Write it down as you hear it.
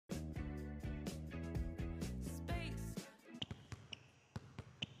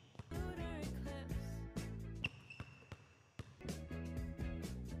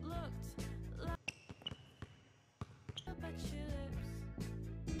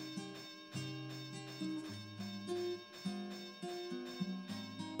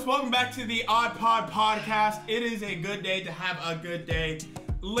Welcome back to the Odd Pod Podcast. It is a good day to have a good day.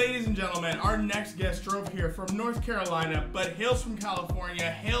 Ladies and gentlemen, our next guest drove here from North Carolina, but hails from California,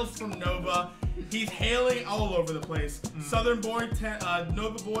 hails from Nova. He's hailing all over the place. Southern boy,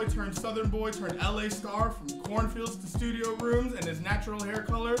 Nova boy turned Southern boy turned LA star, from cornfields to studio rooms and his natural hair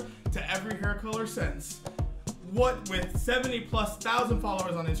color to every hair color since. What with 70,000+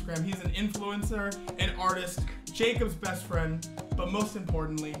 followers on Instagram, he's an influencer, an artist, Jacob's best friend, but most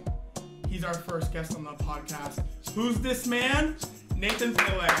importantly, he's our first guest on the podcast. Who's this man? Nathan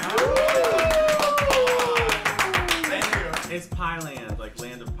Piland. Thank you. It's Piland, like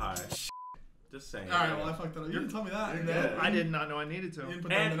land of pie. Just saying. All right, well I fucked that up. You didn't tell me that. I did not know I needed to. You didn't put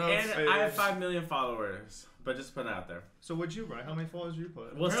that in the notes. And I have 5 million followers, but just putting it out there. So what'd you write? How many followers did you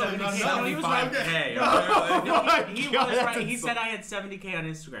put? Well, Apparently 75K. Oh He was right. He said I had 70K on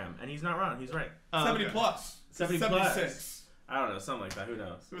Instagram, and he's not wrong. He's right. 70 plus. 70 76. Plus. I don't know, something like that. Who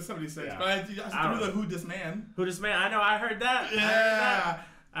knows? It was 76. Yeah. But I threw the who this man. Who this man? I know. I heard that. Yeah.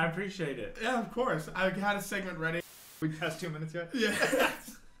 I appreciate it. Yeah, of course. I had a segment ready. We passed 2 minutes yet? Yeah.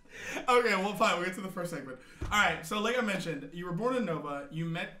 Okay, well, fine. We'll get to the first segment. All right. So, like I mentioned, you were born in Nova. You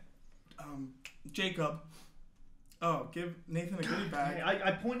met Jacob. Oh, give Nathan a goodie bag. Hey,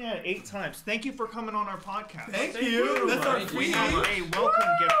 I pointed at it 8 times. Thank you for coming on our podcast. Thank you. That's our fee. We have a welcome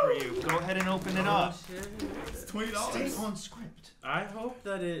gift for you. Go ahead and open it up. Shit. It's $20. Stay on script. I hope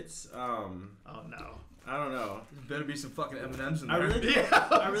that it's Oh no. I don't know. There better be some fucking M&Ms in I there. really do. Yeah.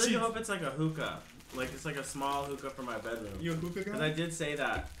 I really do hope it's like a hookah. Like it's like a small hookah for my bedroom. You a hookah guy? Because I did say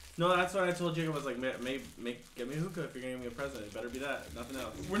that. No, that's what I told Jacob. I was like, get me a hookah if you're gonna give me a present. It better be that. Nothing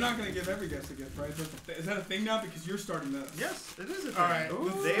else. We're not going to give every guest a gift, right? Is that a thing now? Because you're starting this. Yes, it is a thing. All right.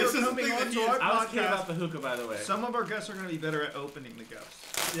 They This are is a coming thing on that to he our is- I was kidding about podcast. the hookah, by the way. Some of our guests are going to be better at opening the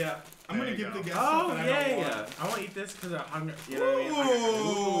gifts. Yeah. I'm There going to you give go. the guest Oh something I don't yeah, want. yeah. I want to eat this because I'm hungry. You know what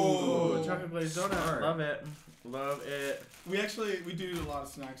I mean? Ooh, chocolate glazed donut. Love it. Love it. We do a lot of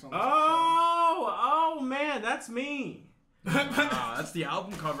snacks on this Oh man, that's me. That's the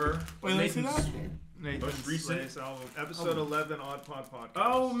album cover. Wait, let me see that? Nathan's recent- latest album, episode 11, Odd Pod Podcast.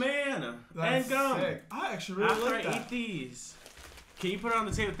 Oh man, That's and gum. sick. I actually really After like I that. eat these, can you put it on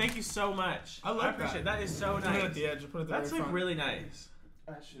the table? Thank you so much. I like appreciate it. that. That is so Put it at nice. the edge. Put it there That's in like front. really nice.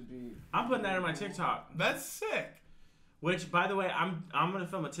 That should be. I'm putting that in my TikTok. That's sick. Which, by the way, I'm gonna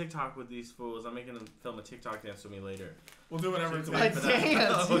film a TikTok with these fools. I'm making them film a TikTok dance with me later. We'll do whatever it's A like. for that.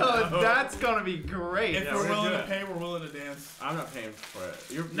 dance! Oh, Yo, no. that's going to be great. If Yeah, we're we're willing gonna to do it. pay, we're willing to dance. I'm not paying for it.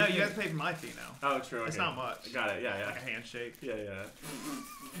 You're No, you paying- guys paid my fee now. Oh, true. Okay. It's not much. Got it. Yeah, Like a yeah. handshake. Yeah, yeah.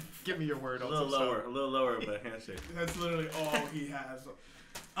 Give me your word. A I'll little tell lower, a little lower, but handshake. That's literally all he has.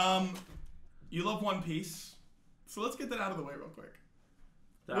 You love One Piece, so let's get that out of the way real quick.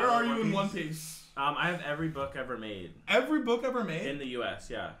 Where are you in One Piece? I have every book ever made Every book ever made? in the U.S.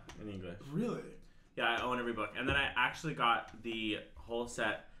 Yeah, in English. Really? Yeah, I own every book, and then I actually got the whole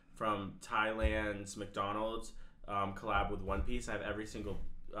set from Thailand's McDonald's collab with One Piece. I have every single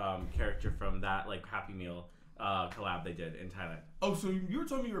character from that like Happy Meal collab they did in Thailand. Oh, so you were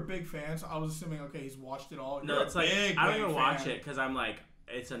telling me you were a big fan, so I was assuming, okay, he's watched it all. No, You're it's a like big, I don't big even fan. watch it because I'm like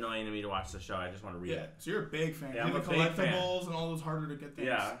it's annoying to me to watch the show. I just want to read Yeah, it. so you're a big fan. Yeah, you I'm have the a big fan. collectibles and all those harder to get things.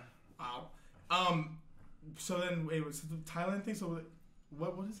 Yeah. Wow. So then, wait, was the Thailand thing? So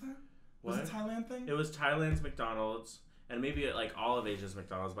what is that? Was What? it Thailand thing? It was Thailand's McDonald's, and maybe like all of Asia's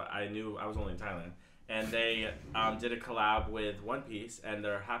McDonald's, but I knew I was only in Thailand. And they did a collab with One Piece, and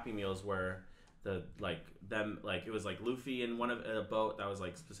their Happy Meals were it was like Luffy in one of a boat that was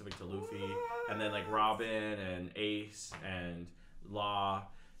like specific to Luffy, and then like Robin and Ace and Law,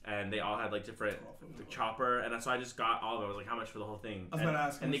 and they all had like different Chopper, and so I just got all of it. I was like, how much for the whole thing? I was about to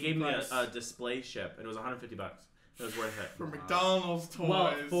ask, and they how gave me much the a price? display ship, and it was $150. It was worth it. For McDonald's toys.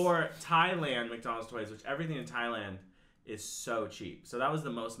 Well, for Thailand McDonald's toys, which everything in Thailand is so cheap. So that was the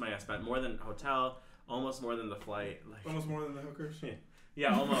most money I spent. More than hotel, almost more than the flight. Like, Almost more than the hookers.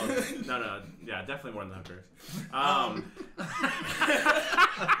 yeah, almost. no, yeah, definitely more than the hookers.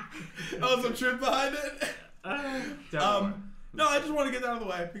 Oh, some truth behind it. Definitely. No, I just want to get that out of the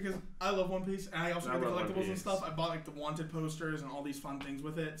way because I love One Piece and I also I get the love One collectibles and Piece. stuff. I bought like the wanted posters and all these fun things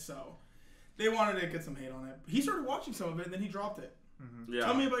with it, so they wanted to get some hate on it. He started watching some of it and then he dropped it. Yeah.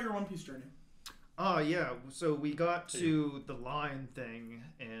 Tell me about your One Piece journey. Oh, yeah. So we got to the line thing,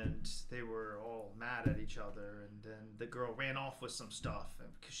 and they were all mad at each other, and then the girl ran off with some stuff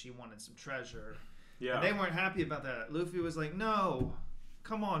because she wanted some treasure. Yeah. And they weren't happy about that. Luffy was like, no,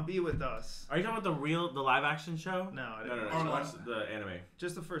 come on, be with us. Are you talking about the live action show? No, I No, didn't. no, no. Watch the anime.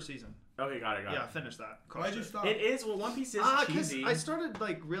 Just the first season. Okay, got it. Yeah, finish that. Why'd you stop? It is. Well, One Piece is Because cheesy. I started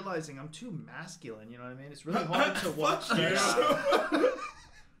like realizing I'm too masculine. You know what I mean? It's really hard to watch Fuck you. this.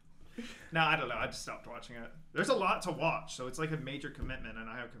 No, I don't know. I just stopped watching it. There's a lot to watch, so it's like a major commitment, and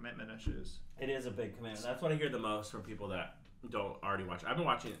I have commitment issues. It is a big commitment. That's what I hear the most from people that don't already watch it. I've been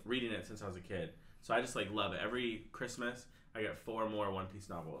reading it since I was a kid, so I just like love it. Every Christmas, I get 4 more One Piece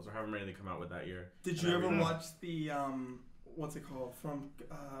novels, or however many they come out with that year. Did you ever watch the what's it called from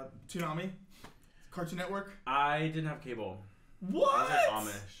Toonami, Cartoon Network? I didn't have cable. What? I was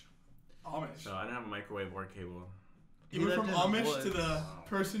like Amish. so I didn't have a microwave or cable. You went from lived in the Amish to the woods.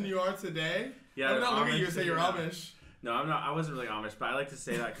 person you are today? Yeah, I'm not looking at you Amish and say you're yeah. Amish. No, I'm not. I wasn't really Amish, but I like to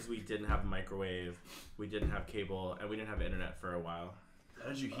say that because we didn't have a microwave, we didn't have cable, and we didn't have internet for a while. How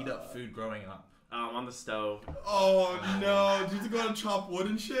did you heat up food growing up? On the stove. Oh no! Did you have to go out and chop wood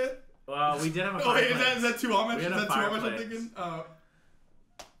and shit? Well, we did have a Oh wait, fireplace. is that too Amish? We Is had a that too Amish? I'm fireplace. thinking.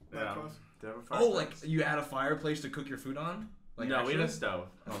 Yeah. Nachos. Did have a Oh, fireplace. like you had a fireplace to cook your food on? Like no, we had a actually? stove.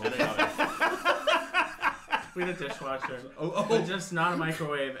 Oh, And an oven. We had a dishwasher. But just not a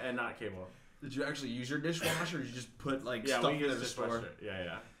microwave and not cable. Did you actually use your dishwasher, or did you just put like Yeah, stuff we in used the store? dishwasher.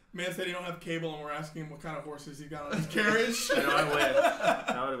 Yeah. Man said he don't have cable, and we're asking him what kind of horses he got on his carriage. I know, I wish.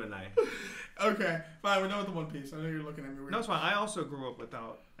 That would have been nice. Okay, fine. We're done with the One Piece. I know you're looking at me weird. No, it's fine. I also grew up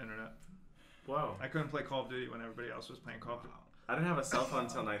without internet. Whoa. I couldn't play Call of Duty when everybody else was playing Call of Duty. I didn't have a cell phone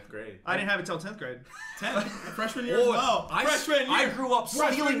until 9th grade. I didn't have it till 10th grade. 10th, freshman year as well. Freshman year. I grew up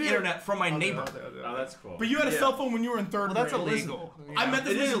Freshman stealing year. internet from my neighbor. Oh, that's cool. But you had a cell phone when you were in third Well, that's grade. illegal. I met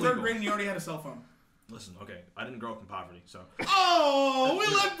this It man is in third illegal. grade, and you already had a cell phone. Listen, okay, I didn't grow up in poverty, so. Oh, we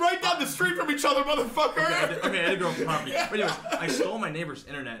lived right down the street from each other, motherfucker. Okay, I didn't grow up in poverty. But anyways, I stole my neighbor's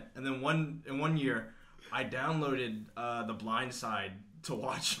internet, and then in one year, I downloaded The Blind Side to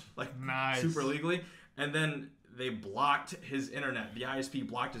watch like Nice. super legally, and then they blocked his internet. The ISP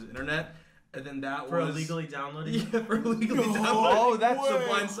blocked his internet, and then that For was illegally downloading? Yeah, for illegally No downloading. Oh, that's The way.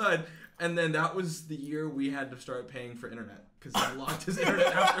 Blind Side, and then that was the year we had to start paying for internet because he blocked his internet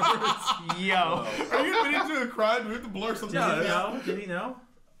afterwards. Yo. Are you admitting to a crime? Do we have to blur something? Did out? he know? Did he know?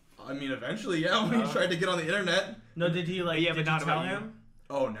 I mean, eventually, yeah, when he tried to get on the internet. No, did he like? Yeah, but did you not tell about you. him?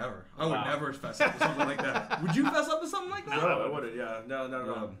 Oh, never. I would Wow. never fess up to something like that. Would you fess up to something like that? No, I wouldn't. Yeah, no,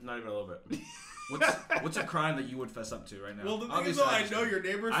 No. not even a little bit. What's a crime that you would fess up to right now? Well, the thing is, Obviously, though, I just- know your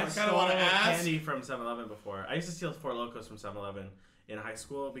neighbors, so I I kind of stole want to ask. candy from 7-Eleven before. I used to steal 4 Locos from 7-Eleven in high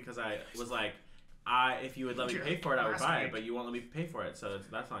school because I was like, if you would let me pay for it, I would buy it, but you won't let me pay for it, so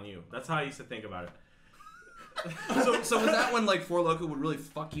that's on you. That's how I used to think about it. So was that when like Four Loko would really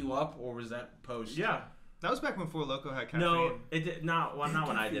fuck you up, or was that post? Yeah. That was back when Four Loko had caffeine. No, it did not. Well, not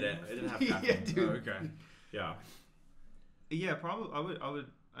when I did it. It didn't have Yeah, caffeine. dude. Oh, okay. Yeah. Yeah, probably.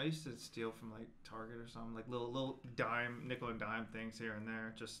 I used to steal from like Target or something, like little nickel and dime things here and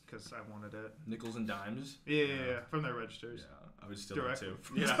there, just because I wanted it. Nickels and dimes. Yeah, from their registers. Yeah, I would steal Directly. that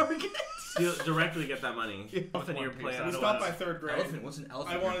too. Yeah. Directly get that money. Yeah, Off in with your One Piece. plant. I We don't stopped wanna- by third grade. Elephant. What's an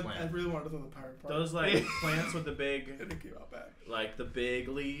elephant? I in your wanted. plant? I really wanted to throw the pirate part. Those like plants with the big, And it came out bad. like the big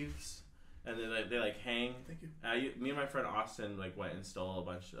leaves, and they like hang. Thank you. Me and my friend Austin like went and stole a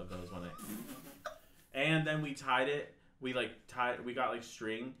bunch of those one night, and then we tied it. We got like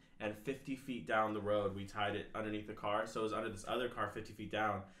string, and 50 feet down the road we tied it underneath the car, so it was under this other car 50 feet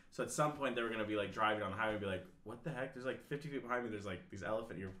down. So at some point they were gonna be like driving on the highway and be like, "What the heck? There's like 50 feet behind me. There's like these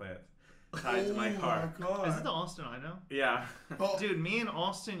elephant ear plants tied to my car." Oh my god. Is it the Austin I know? Yeah. Oh, Dude, me and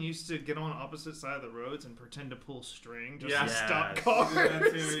Austin used to get on opposite side of the roads and pretend to pull string just Yeah. to stop Yes. cars.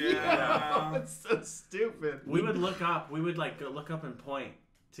 That too, yeah. It's so stupid. We would look up. We would like go look up and point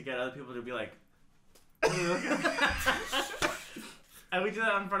to get other people to be like. And we did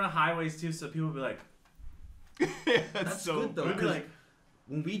that in front of highways too, so people would be like, That's so good though. we'd be 'cause like,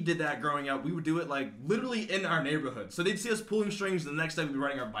 when we did that growing up, we would do it like literally in our neighborhood. So they'd see us pulling strings, and the next time we'd be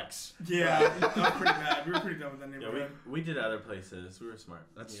riding our bikes. yeah, that was pretty bad. We were pretty done with that yeah, neighborhood. we did it other places. We were smart.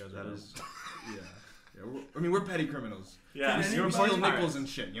 That's You guys that were is, yeah. We're petty criminals. Yeah, Did We you were steal smart. nickels and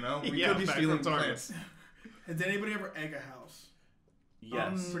shit. You know, we Yeah, could be back stealing from Target. plants. Did anybody ever egg a house?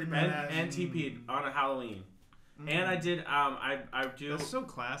 Yes, Pretty and, badass. and TP'd on a Halloween. And I did. I do. That's so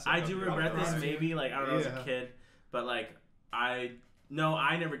classic. I do of you. regret this. Right. Maybe like I don't know as Yeah. a kid, but like I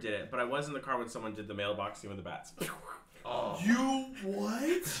never did it. But I was in the car when someone did the mailbox scene with the bats. Oh. You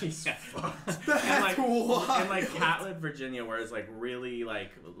what? Yeah. That's And like wild. in like Catlett, Virginia, where it's like really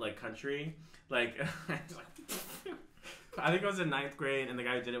like country. Like I think I was in 9th grade, and the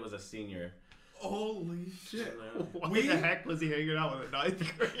guy who did it was a senior. Holy shit. Why We- the heck was he hanging out with a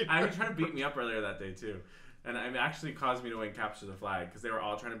 9th grader? I was trying to beat me up earlier that day too, and it actually caused me to win capture the flag because they were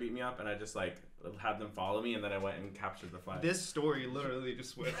all trying to beat me up, and I just like had them follow me, and then I went and captured the flag. This story literally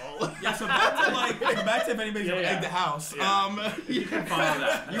just went all. Yeah, so back to if anybody's gonna egg the house. Yeah. You can follow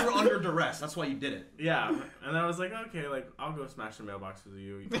that. You were under duress. That's why you did it. Yeah, and I was like, okay, like I'll go smash the mailbox with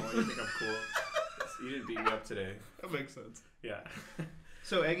you. You think I'm cool? You didn't beat me up today. That makes sense. Yeah.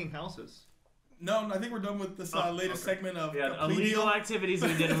 So egging houses. No, I think we're done with this latest segment of illegal activities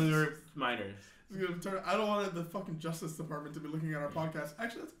we did when we were minors. I don't want the fucking Justice Department to be looking at our podcast.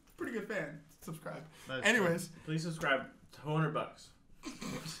 Actually, that's a pretty good fan. Subscribe. That's Anyways. Please subscribe. $200. DOD.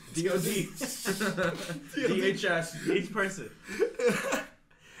 DHS. Each person.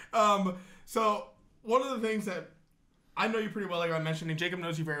 So, one of the things that I know you pretty well, like I mentioned, and Jacob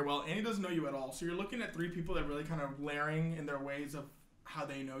knows you very well, and he doesn't know you at all. So you're looking at three people that really kind of layering in their ways of how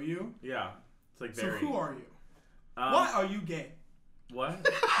they know you. Yeah. It's like very... So who are you? Why are you gay? What?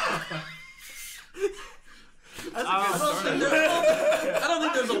 I don't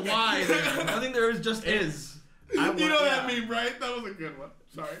think there's a why there. I think there just is. You know that meme, right? That was a good one.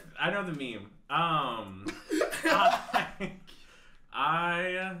 Sorry. I know the meme.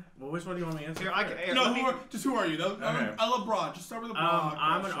 Well, which one do you want me to answer? Who are you? Okay. I love broad. Just start with a broad.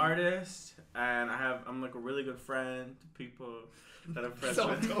 I'm an artist, and I'm like a really good friend to people that I'm friends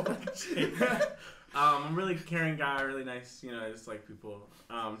with. I'm a really caring guy, really nice, I just like people.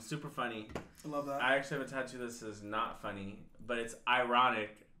 Super funny. I love that. I actually have a tattoo that says not funny, but it's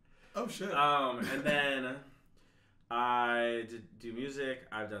ironic. Oh shit. And then I do music.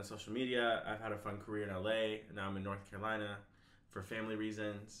 I've done social media. I've had a fun career in LA. Now I'm in North Carolina for family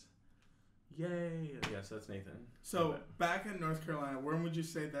reasons. Yay! Yeah, so that's Nathan. So back in North Carolina, when would you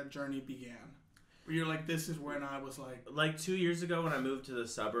say that journey began? Where you're like, this is when I was like 2 years ago when I moved to the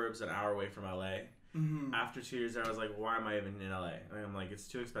suburbs, an hour away from LA. Mm-hmm. After 2 years there, I was like, why am I even in LA? And I'm like, it's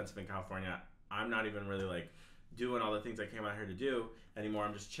too expensive in California. I'm not even really like doing all the things I came out here to do anymore.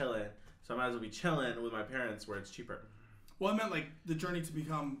 I'm just chilling. So I might as well be chilling with my parents where it's cheaper. Well, I meant like the journey to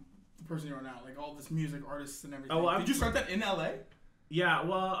become the person you are now, like all this music, artists, and everything. Oh, well, did you start that in LA? Yeah,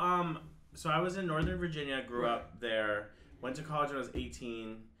 well, so I was in Northern Virginia, grew up there, went to college when I was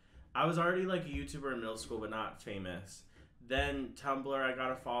 18. I was already like a YouTuber in middle school, but not famous. Then Tumblr, I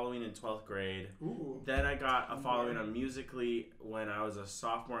got a following in 12th grade. Ooh. Then I got a following on Musical.ly when I was a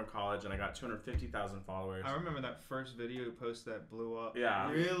sophomore in college, and I got 250,000 followers. I remember that first video you posted that blew up.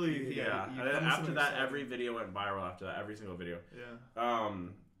 Yeah. Really? Yeah. And then after that, every video went viral after that, every single video.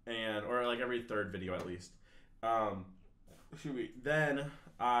 Yeah. Or like every third video at least. Then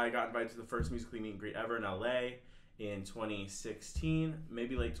I got invited to the first Musical.ly meet and greet ever in LA in 2016,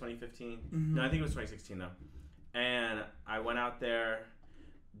 maybe late 2015. Mm-hmm. No, I think it was 2016 though. And I went out there,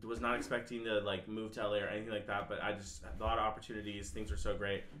 was not expecting to like move to LA or anything like that, but I just had a lot of opportunities. Things were so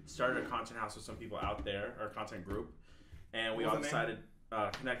great. Started a content house with some people out there, or a content group, and we all decided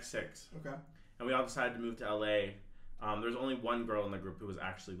Connect 6. Okay. And we all decided to move to LA. There was only one girl in the group who was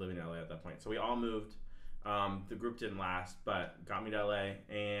actually living in LA at that point, so we all moved. The group didn't last, but got me to LA,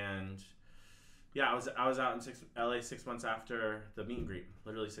 and yeah, I was out in LA 6 months after the meet and greet.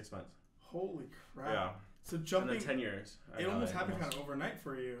 Literally 6 months. Holy crap! Yeah. So jumping, and then 10 years. It almost happened kind of overnight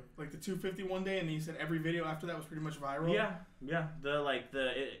for you. Like the 250 one day, and then you said every video after that was pretty much viral. Yeah.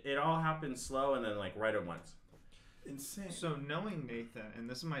 It all happened slow and then like right at once. Insane. So knowing Nathan, and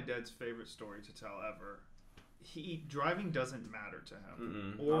this is my dad's favorite story to tell ever. Driving doesn't matter to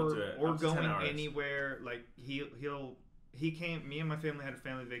him, or going anywhere. Like he came. Me and my family had a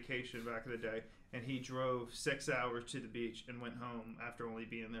family vacation back in the day. And he drove 6 hours to the beach and went home after only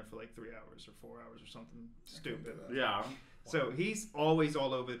being there for like 3 hours or 4 hours or something stupid. Yeah. So he's always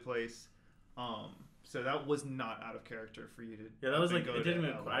all over the place. So that was not out of character for you to. Yeah, that was like it didn't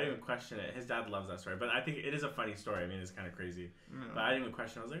even. I didn't even question it. His dad loves that story, but I think it is a funny story. I mean, it's kind of crazy, but I didn't even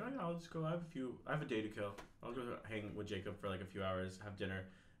question it. I was like, oh yeah, I'll just go. I have a day to kill. I'll go hang with Jacob for like a few hours, have dinner,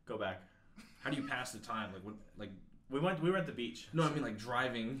 go back. How do you pass the time? We were at the beach. No, I mean like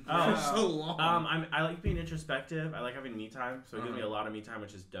driving for so long. I like being introspective. I like having me time. So it gives me a lot of me time,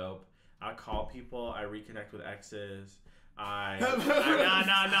 which is dope. I call people. I reconnect with exes. No, he's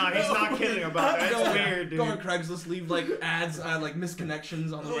not kidding about that. It's weird, dude. Go on Craigslist, leave like ads, like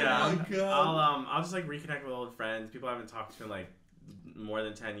misconnections on the way. Oh my god. I'll just like reconnect with old friends. People I haven't talked to in like more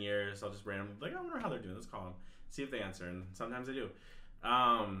than 10 years. I'll just randomly like, I wonder how they're doing. Let's call them, see if they answer, and sometimes they do.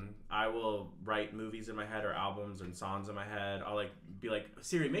 I will write movies in my head or albums and songs in my head. I'll like be like,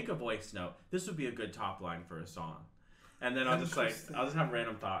 Siri, make a voice note. This would be a good top line for a song. And then I'll just have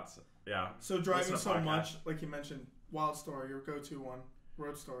random thoughts. Yeah. So driving so much, like you mentioned, Wild Story, your go-to one.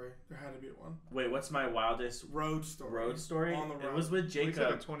 Road Story. There had to be one. Wait, what's my wildest road story? Road story? On the road. It was with Jacob. We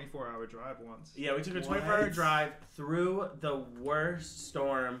took a 24-hour drive once. Yeah, we took a 24-hour drive through the worst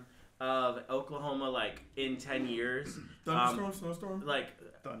storm of Oklahoma like in 10 years. Thunderstorm, snowstorm, like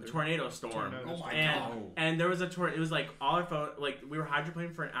tornado storm. Oh my god! And there was a tornado. It was like all our phone. Like we were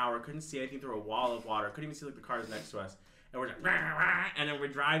hydroplaning for an hour. Couldn't see anything through a wall of water. Couldn't even see like the cars next to us. And we're like, rah, rah, and then we're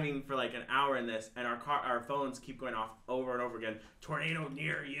driving for like an hour in this, and our phones keep going off over and over again. Tornado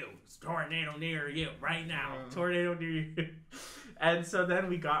near you. Tornado near you right now. Tornado near you. And so then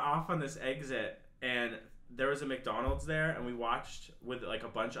we got off on this exit, and there was a McDonald's there, and we watched with like a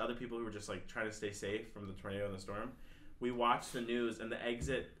bunch of other people who were just like trying to stay safe from the tornado and the storm. We watched the news, and the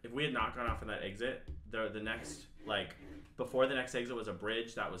exit. If we had not gone off on that exit, the next like. Before the next exit was a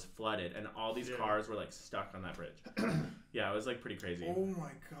bridge that was flooded, and all these cars were like stuck on that bridge. Yeah, it was like pretty crazy. Oh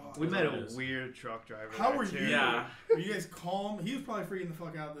my god! We met a weird truck driver. How were you? Yeah, were you guys calm? He was probably freaking the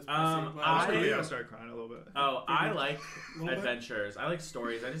fuck out of this. I started crying a little bit. Oh, I like adventures. I like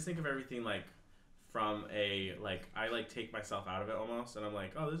stories. I just think of everything like from a like I like take myself out of it almost, and I'm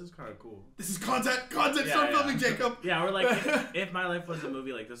like, oh, this is kind of cool. This is content. Start filming, Jacob. Yeah, we're like, if my life was a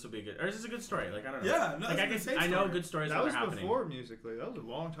movie, like this would be a good, or this is a good story. Like I don't know. Yeah, no, like I know good stories. That was happening. Before Musically. That was a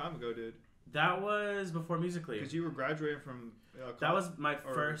long time ago, dude. That was before Musically. Because you were graduating from. That was my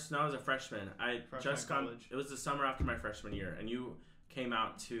first. No, I was a freshman. I just got. College. It was the summer after my freshman year, and you came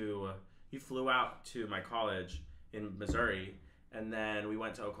out to. You flew out to my college in Missouri. And then we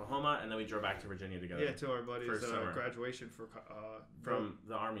went to Oklahoma, and then we drove back to Virginia together. Yeah, to our buddy's graduation from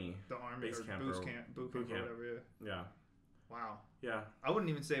the Army. The Army base camp boot camp, or whatever. Yeah. Wow. Yeah. I wouldn't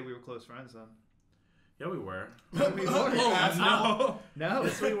even say we were close friends then. Yeah, we were. We were. No.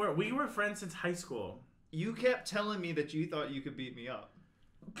 Yes, we were. We were friends since high school. You kept telling me that you thought you could beat me up.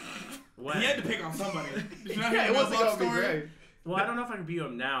 What? He had to pick on somebody. It wasn't going to be great. Well, I don't know if I could beat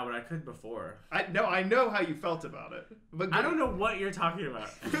him now, but I could before. I know how you felt about it. But I don't know what you're talking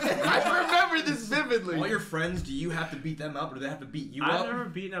about. I remember this vividly. All your friends, do you have to beat them up, or do they have to beat you up? I've never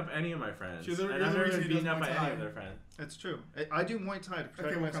beaten up any of my friends. I've never been beaten up by any of their friends. That's true. I do Muay Thai to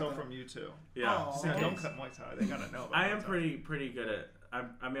protect myself from you too. Yeah. Don't cut Muay Thai. They gotta know about I am pretty good at... I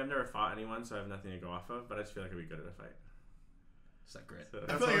mean, I've never fought anyone, so I have nothing to go off of, but I just feel like I'd be good at a fight. Is that great? So,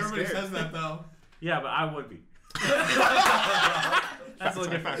 I feel like everybody says that, though. Yeah, but I would be. That's a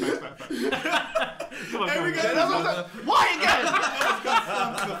little different. Come on, every guy why again?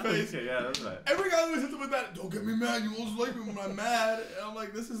 Yeah, that's right. Every guy always hits him with that. Don't get me mad. You always like me when I'm mad. And I'm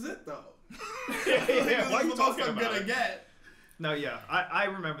like, this is it though. Why are you talking I'm gonna get? No, yeah, I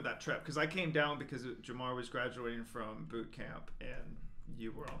remember that trip because I came down because Jamar was graduating from boot camp and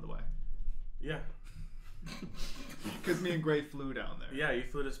you were on the way. Yeah. Because me and Gray flew down there. Yeah, you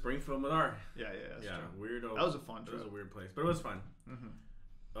flew to Springfield, Missouri. Yeah, that's true. Weirdo. That was a fun trip. It was a weird place, but it was fun. Mm-hmm.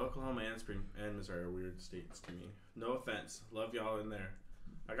 Oklahoma and Missouri are weird states to me. No offense, love y'all in there.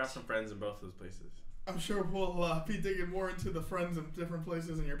 I got some friends in both those places. I'm sure we'll be digging more into the friends of different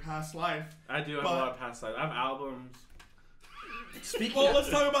places in your past life. I do have a lot of past life. I have albums. Let's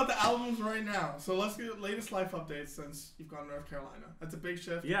talk about the albums right now. So let's get the latest life updates since you've gone to North Carolina. That's a big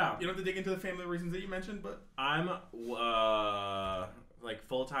shift. Yeah. You don't have to dig into the family reasons that you mentioned, but... I'm like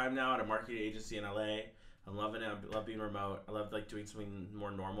full-time now at a marketing agency in LA. I'm loving it. I love being remote. I love like doing something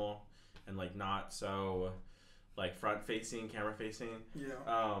more normal and like not so like front-facing, camera-facing.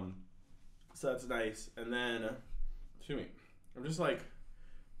 Yeah. So that's nice. And then, I'm just like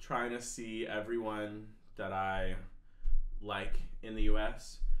trying to see everyone that I like in the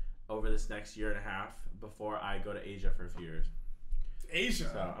U.S. over this next year and a half before I go to Asia for a few years. Asia?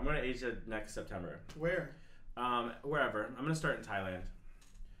 So I'm going to Asia next September. Where? Wherever. I'm going to start in Thailand.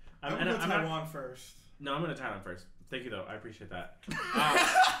 I'm going to Taiwan first. No, I'm going to Thailand first. Thank you, though. I appreciate that.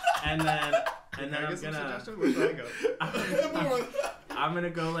 And then I'm gonna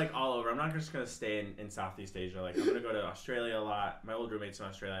go like all over. I'm not just gonna stay in Southeast Asia. Like I'm gonna go to Australia a lot. My old roommate's in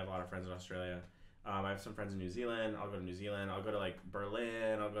Australia. I have a lot of friends in Australia. I have some friends in New Zealand. I'll go to New Zealand. I'll go to like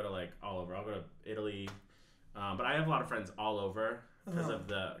Berlin. I'll go to like all over. I'll go to Italy. But I have a lot of friends all over because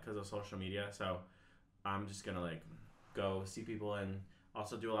of social media. So I'm just gonna like go see people and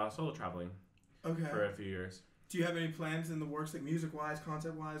also do a lot of solo traveling. Okay. For a few years. Do you have any plans in the works, like music-wise,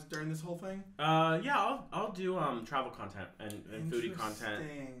 content-wise, during this whole thing? Yeah, I'll do travel content and foodie content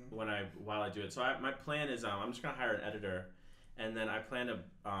while I do it. So my plan is I'm just gonna hire an editor, and then I plan to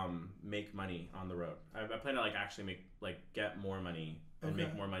make money on the road. I plan to like actually get more money and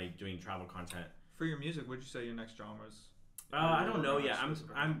make more money doing travel content. For your music, would you say your next genres? I don't know yet.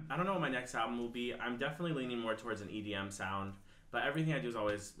 I don't know what my next album will be. I'm definitely leaning more towards an EDM sound, but everything I do is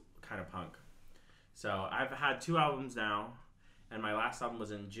always kind of punk. So I've had 2 albums now, and my last album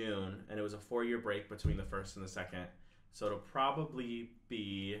was in June, and it was a 4-year break between the first and the second. So it'll probably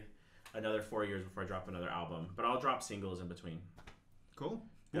be another 4 years before I drop another album, but I'll drop singles in between. Cool.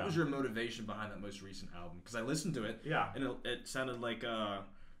 What was your motivation behind that most recent album? Because I listened to it. Yeah. And it sounded like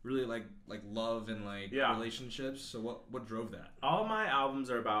really like love and like relationships. So what drove that? All my albums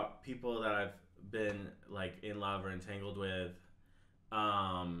are about people that I've been like in love or entangled with.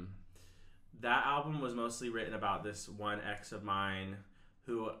 That album was mostly written about this one ex of mine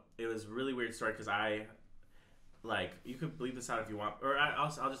who, it was a really weird story because I, like, you could bleep this out if you want, or I'll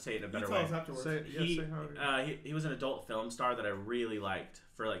just say it in a better way. He was an adult film star that I really liked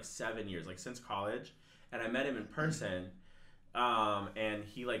for like 7 years, like since college, and I met him in person, and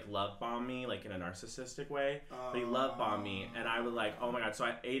he like love bombed me like in a narcissistic way. But he love bombed me, and I was like, oh my god! So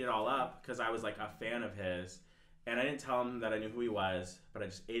I ate it all up because I was like a fan of his, and I didn't tell him that I knew who he was, but I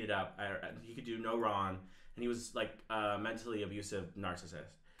just ate it up. He could do no wrong, and he was like a mentally abusive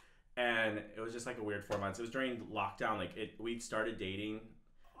narcissist. And it was just like a weird 4 months. It was during lockdown. Like we'd started dating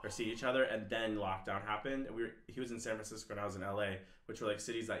or see each other, and then lockdown happened. And he was in San Francisco and I was in LA, which were like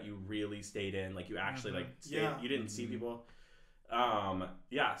cities that you really stayed in. Like you actually like stayed, you didn't see people. So I don't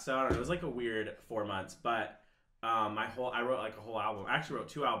know. It was like a weird 4 months, but I wrote like a whole album. I actually wrote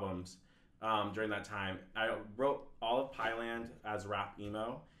 2 albums during that time. I wrote all of Piland as rap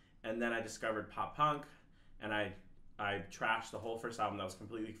emo, and then I discovered pop punk, and I trashed the whole first album that was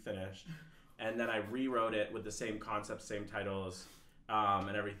completely finished, and then I rewrote it with the same concepts, same titles,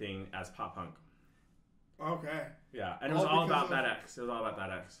 and everything as pop punk. Okay. Yeah, and it was all about that ex. It was all about that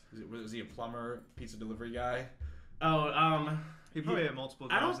ex. Was he a plumber, pizza delivery guy? Oh, he probably had multiple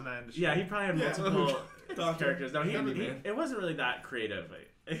jobs in that industry. Yeah, he probably had multiple characters. No, it wasn't really that creative.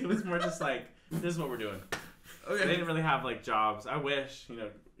 It was more just like, this is what we're doing. Okay. They didn't really have like jobs. I wish, could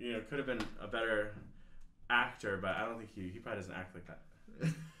have been a better actor, but I don't think he probably doesn't act like that.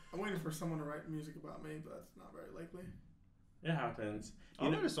 I'm waiting for someone to write music about me, but that's not very likely. It happens.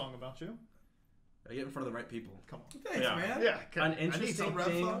 I'll write a song about you. I get in front of the right people. Come on. Thanks, man. Yeah. An interesting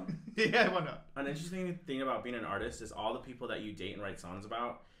thing. Yeah, why not? An interesting thing about being an artist is all the people that you date and write songs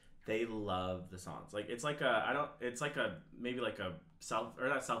about, they love the songs. Like it's like maybe like a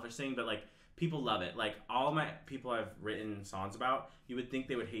not selfish thing, but like people love it. Like all my people I've written songs about, you would think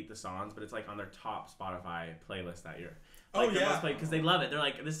they would hate the songs, but it's like on their top Spotify playlist that year. Like because they love it. They're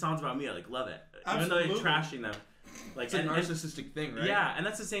like, this song's about me. I like love it, Absolutely. Even though they're trashing them. Like it's a narcissistic thing, right? Yeah, and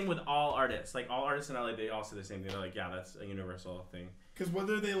that's the same with all artists. Like all artists in LA, they all say the same thing. They're like, yeah, that's a universal thing. Because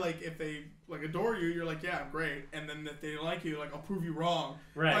whether they if they adore you, you're like, yeah, I'm great. And then if they like you, like, I'll prove you wrong.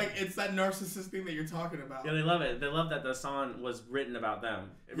 Right. Like it's that narcissist thing that you're talking about. Yeah, they love it. They love that the song was written about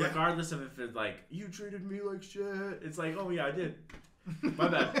them, regardless of if it's like, you treated me like shit. It's like, oh yeah, I did. My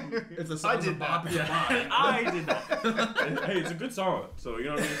bad. It's a song. I did that. I did that. Hey, it's a good song, so you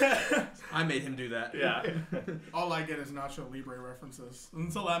know what I mean. I made him do that. Yeah. All I get is Nacho Libre references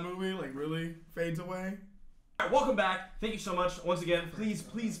until that movie really fades away. All right, welcome back. Thank you so much once again. Please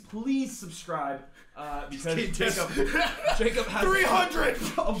subscribe because Jacob has 300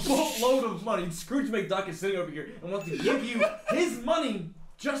 a boatload of money. Scrooge McDuck is sitting over here and wants to give you his money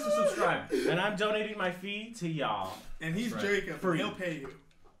just to subscribe. And I'm donating my fee to y'all. And he's right. Jacob. Free. He'll pay you.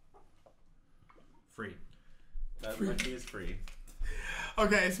 Free. My fee is free.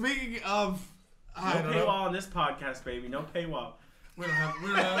 Okay, speaking of... No paywall on this podcast, baby. No paywall. We don't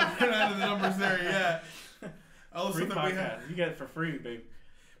have the numbers there yet. Free podcast. You get it for free, babe.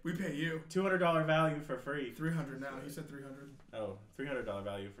 We pay you. $200 value for free. 300 now. He said 300. Oh, $300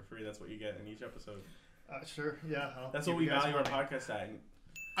 value for free. That's what you get in each episode. Sure. Yeah. That's what we value our podcast at.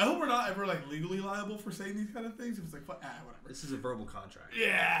 I hope we're not ever legally liable for saying these kind of things. If it's whatever. This is a verbal contract.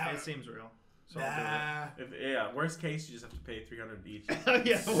 Yeah. It seems real. So worst case, you just have to pay $300 each.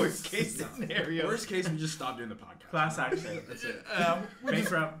 Yeah, worst case scenario. Worst case, we just stop doing the podcast. Class action. That's it.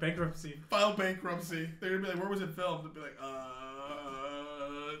 Bankruptcy. File bankruptcy. They're gonna be like, where was it filmed? They'll be like,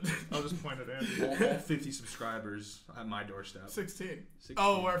 I'll just point at Andy. All 50 subscribers at my doorstep. 16.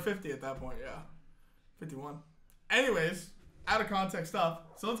 Oh, we're 50 at that point. Yeah, 51. Anyways, out of context stuff.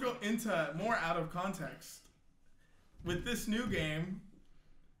 So let's go into more out of context with this new game.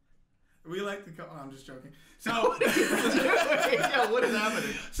 We like to I'm just joking. So, yeah, what is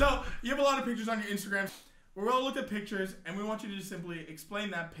happening? So, you have a lot of pictures on your Instagram. We're all look at pictures, and we want you to just simply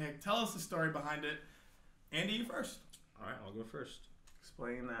explain that pic. Tell us the story behind it. Andy, you first. All right, I'll go first.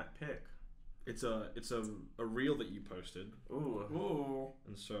 Explain that pic. It's a reel that you posted. Ooh.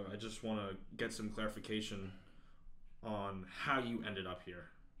 And so I just want to get some clarification on how you ended up here.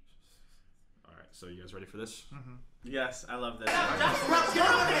 All right, so you guys ready for this? Mm-hmm. Yes, I love this. Get out of my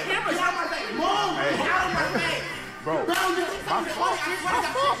face! Move! Get out of my face! Bro, my fault.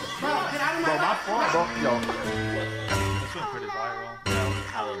 Get out of my face! Bro, yo. This went pretty viral. Yeah, it was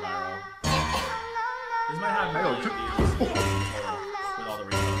hella viral. This might have more views with all the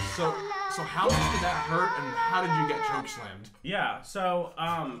replays. So how much did that hurt, and how did you get choke slammed? Yeah, so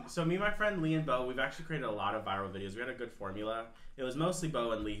me and my friend Lee and Bo, we've actually created a lot of viral videos. We had a good formula. It was mostly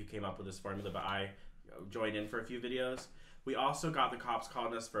Bo and Lee who came up with this formula, but I joined in for a few videos. We also got the cops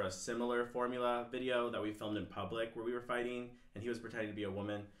calling us for a similar formula video that we filmed in public where we were fighting, and he was pretending to be a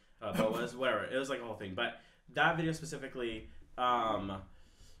woman. Bo was, whatever. It was like a whole thing. But that video specifically, Lee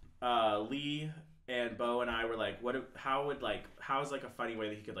and Bo and I were like, how's like a funny way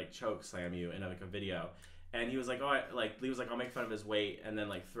that he could like choke slam you in like a video? And he was like, Lee was like, I'll make fun of his weight and then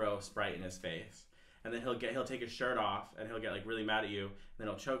like throw Sprite in his face. And then he'll take his shirt off and he'll get like really mad at you, and then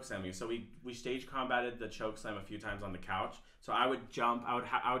he'll choke slam you. So we stage combated the choke slam a few times on the couch. So I would jump,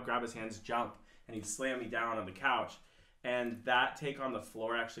 I would grab his hands, jump, and he'd slam me down on the couch. And that take on the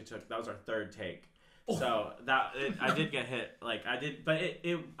floor actually that was our third take. Oh. So I did get hit, like I did, but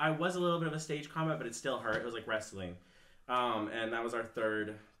I was a little bit of a stage combat, but it still hurt. It was like wrestling, and that was our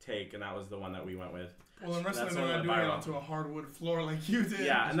third take, and that was the one that we went with. Well, in wrestling, they're not doing it onto a hardwood floor like you did.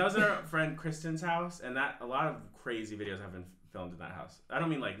 Yeah, and that was at our friend Kristen's house, and a lot of crazy videos have been filmed in that house. I don't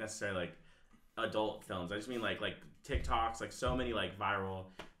mean like necessarily like adult films. I just mean like TikToks, like so many like viral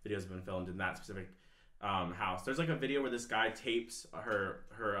videos have been filmed in that specific house. There's like a video where this guy tapes her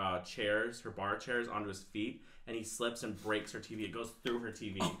chairs, her bar chairs onto his feet, and he slips and breaks her TV. It goes through her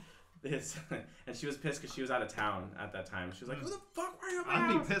TV. And she was pissed because she was out of town at that time. She was like, "Who the fuck were you at my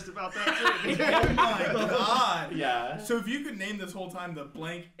house?" I'd be pissed about that too. Oh my god! Yeah. So if you could name this whole time the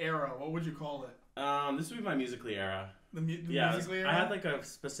blank era, what would you call it? This would be my Musical.ly era. The Musical.ly era? I had like a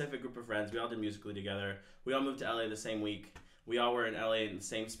specific group of friends. We all did Musical.ly together. We all moved to LA the same week. We all were in LA in the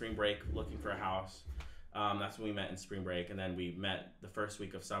same spring break looking for a house. That's when we met in spring break, and then we met the first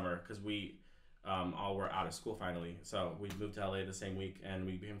week of summer because we all were out of school finally. So we moved to LA the same week, and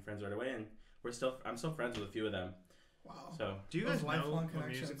we became friends right away. And I'm still friends with a few of them. Wow. So do you guys know what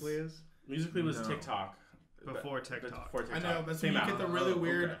Musical.ly is? Musical.ly was TikTok. Before TikTok. I know, but so you get the really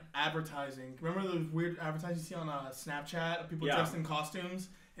weird advertising. Remember those weird advertising you see on Snapchat of people dressed in costumes?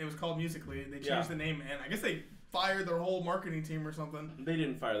 And it was called Musical.ly. They changed the name, and I guess they fired their whole marketing team or something. They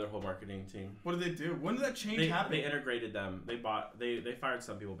didn't fire their whole marketing team. What did they do? When did that change happen? They integrated them. They fired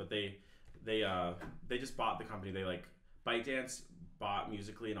some people, but they just bought the company. They like ByteDance bought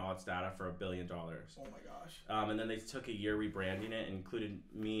Musical.ly and all its data for $1 billion. Oh my gosh. And then they took a year rebranding it, and included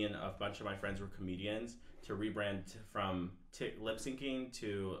me and a bunch of my friends were comedians to rebrand from lip syncing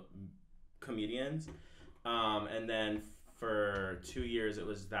to comedians. And then for 2 years it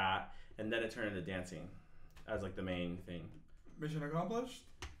was that, and then it turned into dancing as like the main thing. Mission accomplished?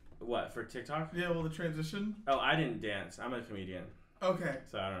 What, for TikTok? Yeah, well, the transition. Oh, I didn't dance. I'm a comedian. Okay.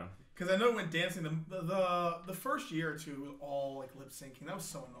 So I don't know. Because I know when dancing, the first year or two was all like lip syncing. That was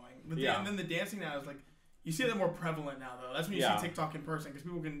so annoying. But and then the dancing now is like, you see that more prevalent now though. That's when you see TikTok in person, because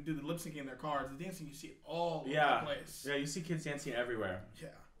people can do the lip syncing in their cars. The dancing you see it all over the place. Yeah, you see kids dancing everywhere. Yeah.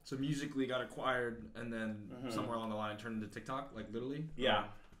 So Musical.ly got acquired, and then somewhere along the line it turned into TikTok, like literally. Yeah,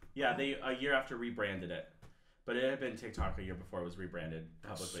 they a year after rebranded it, but it had been TikTok a year before it was rebranded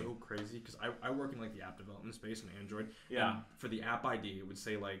publicly. That's so crazy, because I work in like the app development space in Android. Yeah. And for the app ID, it would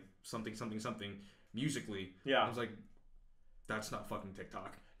say like something Musical.ly. Yeah. I was like, that's not fucking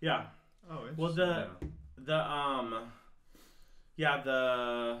TikTok. Yeah. Oh, well,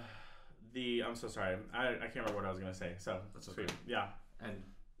 I'm so sorry. I can't remember what I was gonna say. So that's sweet. Yeah. And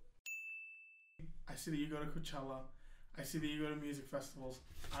I see that you go to Coachella. I see that you go to music festivals.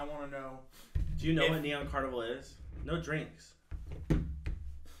 I want to know. Do you know what Neon Carnival is? No drinks.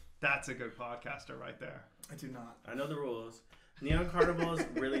 That's a good podcaster right there. I do not. I know the rules. Neon Carnival is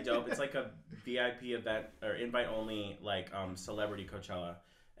really dope. It's like a VIP event or invite only, like celebrity Coachella.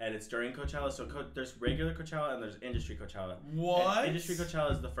 And it's during Coachella, so there's regular Coachella and there's industry Coachella. What? And industry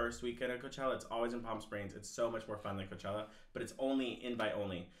Coachella is the first weekend of Coachella. It's always in Palm Springs. It's so much more fun than Coachella, but it's only invite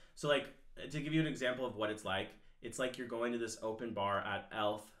only. So like, to give you an example of what it's like you're going to this open bar at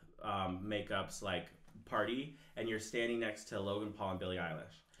Elf Makeup's like party, and you're standing next to Logan Paul and Billie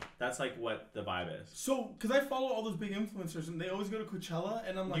Eilish. That's like what the vibe is. So, because I follow all those big influencers, and they always go to Coachella,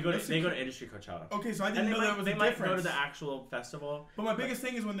 and I'm like, they go to industry Coachella. Okay, so I didn't know that was the difference. They might go to the actual festival. But my biggest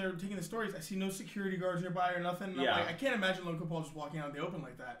thing is when they're taking the stories, I see no security guards nearby or nothing. And I can't imagine Logan Paul just walking out in the open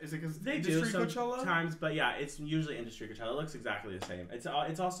like that. Is it because they industry do Coachella? Sometimes, but yeah, it's usually industry Coachella. It looks exactly the same.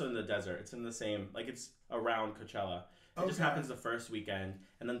 It's also in the desert. It's in the same, like it's around Coachella. It just happens the first weekend,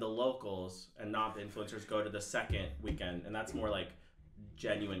 and then the locals and not the influencers go to the second weekend, and that's more like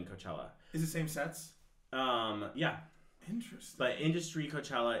genuine Coachella. Is it same sets? Yeah. Interesting. But industry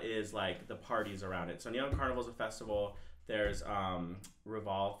Coachella is like the parties around it. So Neon Carnival is a festival. There's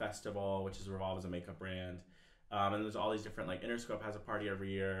Revolve Festival, which is Revolve is a makeup brand. And there's all these different, like, Interscope has a party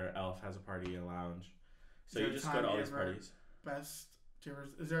every year, Elf has a party in a lounge. So you just go to all these parties.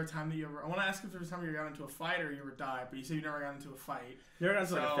 Is there a time that you ever... I want to ask if there was a time you got into a fight or you ever died, but you said you never got into a fight. Never got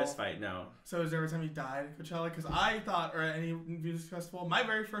into like a fist fight, no. So is there a time you died at Coachella? Because I thought, or any music festival, my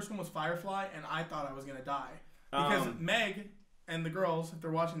very first one was Firefly, and I thought I was going to die. Because Meg and the girls, if they're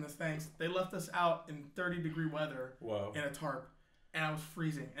watching this, thanks, they left us out in 30-degree weather in a tarp, and I was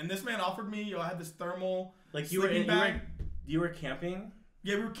freezing. And this man offered me, I had this thermal sleeping bag. You were camping?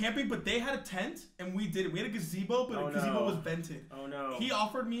 Yeah, we were camping, but they had a tent, and we did it. We had a gazebo, but the gazebo was vented. Oh, no. He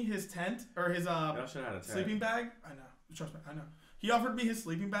offered me his tent, or his sleeping bag. I know. Trust me, I know. He offered me his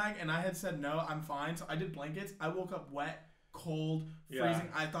sleeping bag, and I had said, no, I'm fine. So I did blankets. I woke up wet, cold, freezing.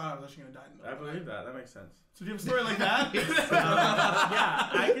 I thought I was actually going to die in the middle. I believe that. That makes sense. So do you have a story like that? Yeah,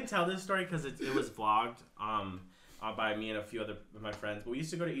 I can tell this story because it was vlogged by me and a few other of my friends. But we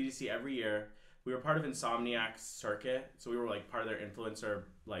used to go to EDC every year. We were part of Insomniac's circuit, so we were like part of their influencer,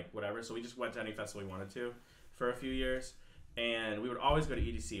 like whatever. So we just went to any festival we wanted to for a few years, and we would always go to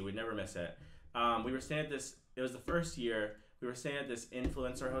EDC. We'd never miss it. We were staying at this. It was the first year. We were staying at this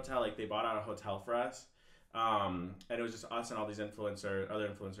influencer hotel. Like they bought out a hotel for us, and it was just us and all these other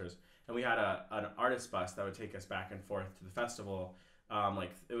influencers. And we had an artist bus that would take us back and forth to the festival.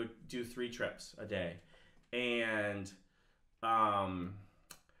 Like it would do 3 trips a day, and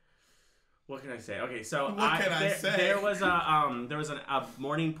what can I say? Okay, so there was a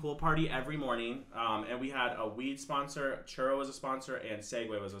morning pool party every morning, and we had a weed sponsor, Churro was a sponsor, and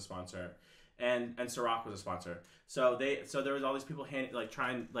Segway was a sponsor, and Ciroc was a sponsor. So there was all these people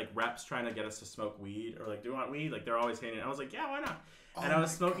reps trying to get us to smoke weed or like, do you want weed? Like they're always handing it. I was like, yeah, why not? And I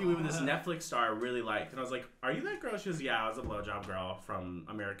was smoking weed with this Netflix star I really liked, and I was like, are you that girl? She was, yeah, I was a blowjob girl from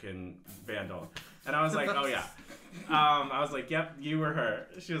American Vandal, and I was like, oh yeah. I was like, yep, you were her.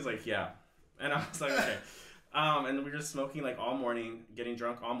 She was like, yeah. And I was like, okay. And we were just smoking like all morning, getting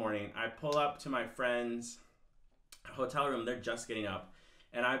drunk all morning. I pull up to my friend's hotel room. They're just getting up.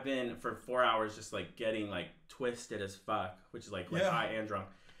 And I've been for 4 hours just like getting like twisted as fuck, which is like high and drunk.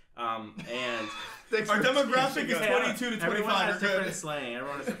 And our demographic is 22 to 25. Everyone has different slang.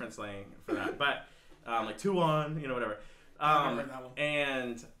 Everyone has different slang for that. But like 2-1, whatever. I heard that one.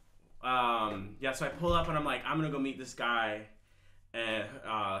 And so I pull up and I'm like, I'm going to go meet this guy and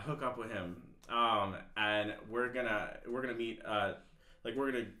hook up with him. And we're gonna meet.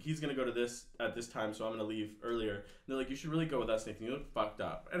 He's gonna go to this at this time, so I'm gonna leave earlier. And they're like, you should really go with us, Nathan. You look fucked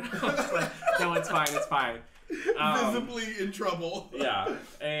up. And I was like, no, it's fine. Visibly in trouble. Yeah,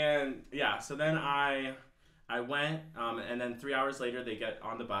 and yeah. So then I went, and then 3 hours later they get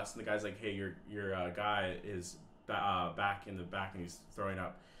on the bus, and the guy's like, hey, your guy is back in the back, and he's throwing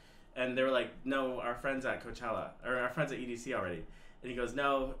up. And they were like, no, our friend's at Coachella, or our friend's at EDC already. And he goes,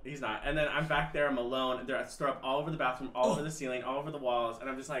 no, he's not. And then I'm back there, I'm alone, and they're throw up all over the bathroom, all over the ceiling, all over the walls, and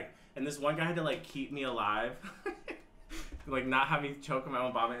I'm just like, and this one guy had to like keep me alive, like not have me choke on my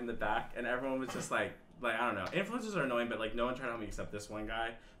own vomit in the back, and everyone was just like I don't know. Influencers are annoying, but like no one tried to help me except this one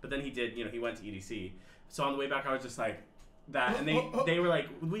guy. But then he did, he went to EDC. So on the way back, I was just like that, and they were like,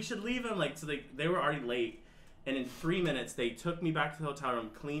 we should leave him, like, so they were already late, and in 3 minutes they took me back to the hotel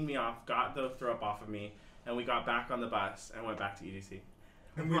room, cleaned me off, got the throw up off of me. And we got back on the bus and went back to EDC.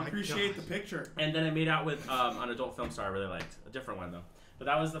 And we appreciate the picture. And then I made out with an adult film star I really liked. A different one, though. But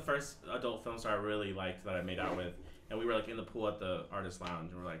that was the first adult film star I really liked that I made out with. And we were, like, in the pool at the artist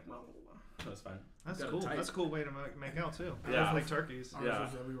lounge. And we're like, well, that was fun. That's cool. That's a cool way to make out, too. Yeah. Like turkeys. Ours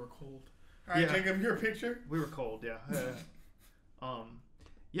was that we were cold. All right, Jacob, your picture? We were cold, yeah.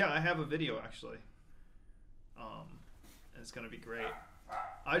 Yeah, I have a video, actually. It's going to be great.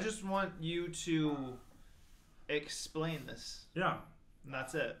 I just want you to explain this. Yeah. And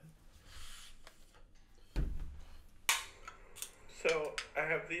that's it. So, I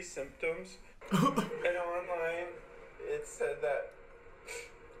have these symptoms, and online it said that,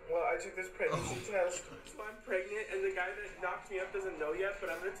 well, I took this pregnancy test, so I'm pregnant, and the guy that knocked me up doesn't know yet, but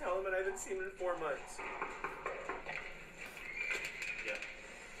I'm going to tell him, and I haven't seen him in 4 months. Yeah.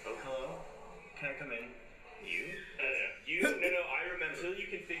 Oh. Hello? Can I come in? You? You? No, I remember. Until you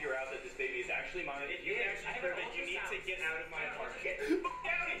can figure out that this baby is actually mine, you need to get out of my apartment. Get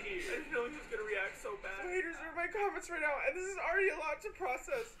out of here! I feel like he's gonna react so bad. Haters are in my comments right now, and this is already a lot to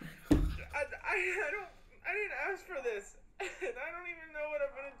process. I didn't ask for this, and I don't even know what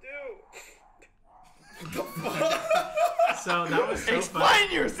I'm gonna do. So that was so Explain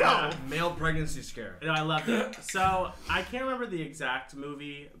fun. yourself! Yeah. Male pregnancy scare. No, I loved it. So I can't remember the exact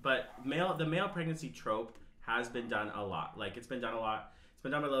movie, but the male pregnancy trope has been done a lot. Like, it's been done a lot. It's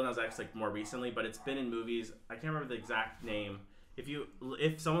been done by Lil Nas X, like, more recently, but it's been in movies. I can't remember the exact name.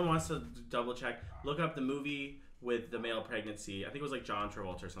 if someone wants to double check, look up the movie with the male pregnancy. I think it was like John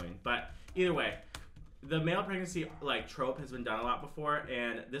Travolta or something. But either way, the male pregnancy like trope has been done a lot before,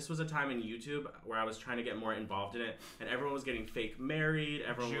 and this was a time in YouTube where I was trying to get more involved in it, and everyone was getting fake married.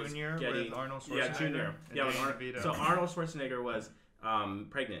 Everyone Junior was getting with Arnold Schwarzenegger. Yeah, Junior. Yeah, so Arnold Schwarzenegger was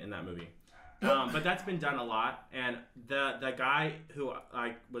pregnant in that movie. But that's been done a lot, and the guy who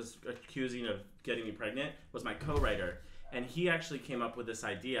I was accusing of getting me pregnant was my co-writer, and he actually came up with this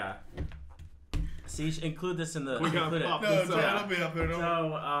idea. See, include this in the. We got include pop it. this up. Be up there.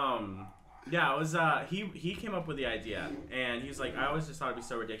 So, yeah, it was. He came up with the idea, and he was like, I always just thought it'd be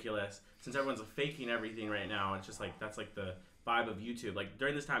so ridiculous since everyone's faking everything right now. It's just like that's like the vibe of YouTube. Like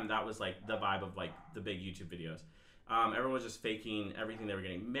during this time, that was like the vibe of like the big YouTube videos. Everyone was just faking everything. They were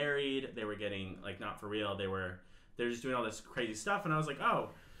getting married. They were getting like not for real. They're just doing all this crazy stuff, and I was like, oh.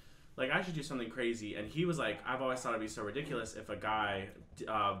 Like, I should do something crazy. And he was like, I've always thought it'd be so ridiculous if a guy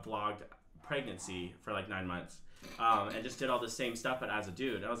vlogged pregnancy for like 9 months and just did all the same stuff, but as a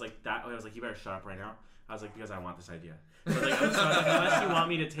dude. And I was like, you better shut up right now. I was like, because I want this idea. So I was like, unless you want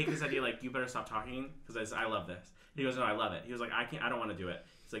me to take this idea, like, you better stop talking because I love this. He goes, no, I love it. He was like, I don't want to do it.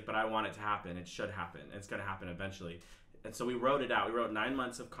 He's like, but I want it to happen. It should happen. And it's going to happen eventually. And so we wrote it out. We wrote 9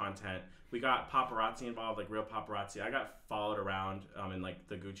 months of content. We got paparazzi involved, like real paparazzi. I got followed around in like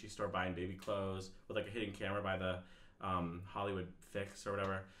the Gucci store buying baby clothes with like a hidden camera by the Hollywood Fix or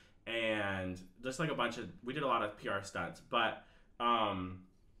whatever. And just like we did a lot of PR stunts. But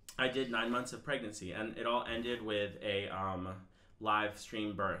I did 9 months of pregnancy, and it all ended with a live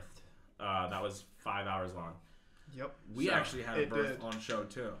stream birth that was 5 hours long. Yep. We actually had a birth on show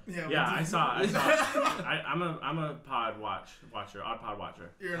too. Yeah, I saw. I'm a pod watcher, odd pod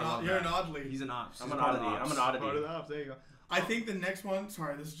watcher. You're an oddly. He's an odd. I'm an oddity. I'm an oddity. Part of the ops. There you go. I think the next one.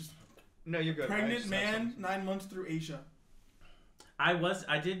 Sorry, this is just. No, you're good. Pregnant man, 9 months through Asia. I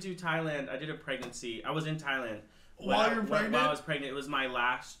did do Thailand. I did a pregnancy. I was in Thailand. While you're pregnant? While I was pregnant. It was my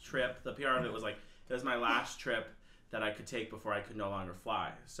last trip. The PR of it was like, it was my last trip that I could take before I could no longer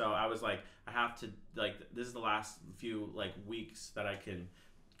fly. So I was like, I have to, like, this is the last few, like, weeks that I can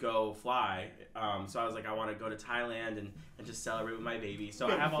go fly. So I was like, I want to go to Thailand and just celebrate with my baby. So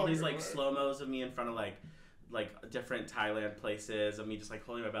I have all these, like, slow-mos of me in front of, like different Thailand places, of me just, like,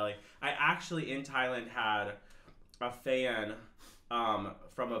 holding my belly. I actually, in Thailand, had a fan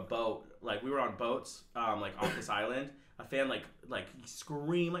from a boat. Like, we were on boats, like, off this island. A fan, like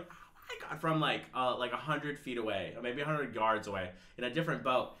scream, like, oh my God, from, like 100 feet away, or maybe 100 yards away, in a different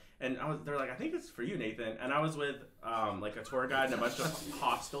boat. And they're like, I think it's for you, Nathan. And I was with, like, a tour guide and a bunch of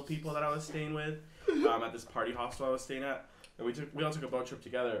hostel people that I was staying with, at this party hostel I was staying at. And we all took a boat trip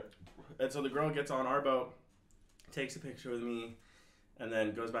together. And so the girl gets on our boat, takes a picture with me, and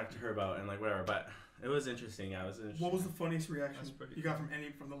then goes back to her boat and, like, whatever. But it was interesting. Yeah, it was interesting. What was the funniest reaction you got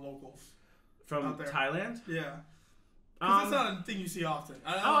from the locals? From Thailand? Yeah. Because that's not a thing you see often.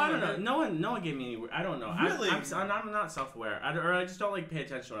 I don't know. No one gave me any. I don't know. Really? I'm not self-aware. I just don't like pay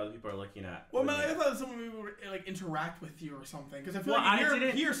attention to what other people are looking at. Well, man, I thought someone would like interact with you or something. Because I feel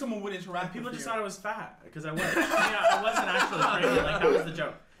like here someone would interact. People with just you. thought I was fat because I was. I wasn't actually pregnant. Like, that was the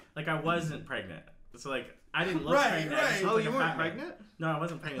joke. Like, I wasn't pregnant. So, like, I didn't look pregnant. Right. Oh, you weren't pregnant? No, I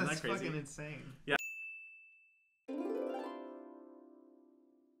wasn't pregnant. That's crazy. Fucking insane. Yeah.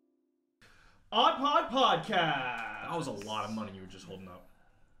 OddPod Podcast. That was a lot of money you were just holding up.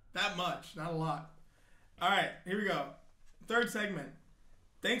 That much, not a lot. All right, here we go. Third segment.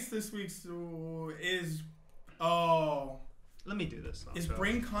 Thanks this week's is. Oh. Let me do this. Is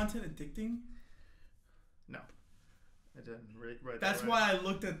brain content addicting? No. I didn't write that. That's why I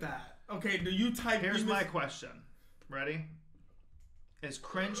looked at that. Okay, do you type. Here's my question. Ready? Is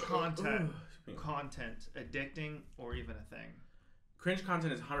cringe content addicting or even a thing? Cringe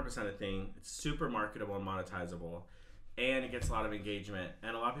content is 100% a thing. It's super marketable and monetizable, and it gets a lot of engagement,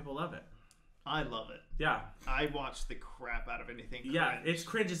 and a lot of people love it. I love it. Yeah. I watch the crap out of anything cringe. Yeah, it's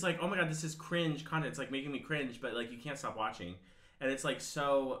cringe. It's like, oh my God, this is cringe content. It's like making me cringe, but like you can't stop watching. And it's like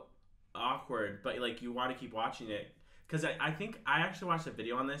so awkward, but like you want to keep watching it. Because I think I actually watched a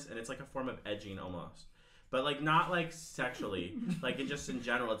video on this, and it's like a form of edging almost. But like not like sexually, like it just in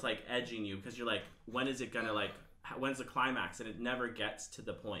general, it's like edging you because you're like, when is it gonna like, when's the climax? And it never gets to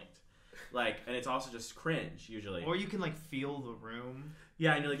the point. Like, and it's also just cringe usually. Or you can like feel the room.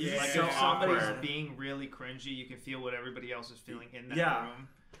 Yeah, and you're like, like so if somebody's awkward. being really cringy, you can feel what everybody else is feeling in that room.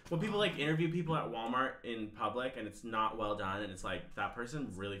 When people like interview people at Walmart in public and it's not well done and it's like that person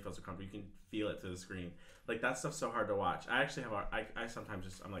really feels so comfortable, you can feel it through the screen. Like that stuff's so hard to watch. I actually have I sometimes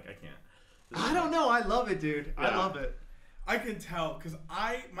just I'm like I can't. I don't know. I love it, dude. Yeah. I love it. I can tell because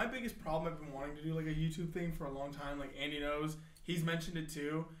my biggest problem I've been wanting to do like a YouTube thing for a long time, like Andy knows, he's mentioned it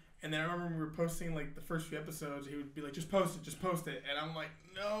too. And then I remember when we were posting like the first few episodes, he would be like, just post it. And I'm like,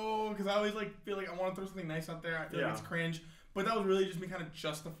 no, because I always like feel like I want to throw something nice out there. I feel like it's cringe. But that was really just me kind of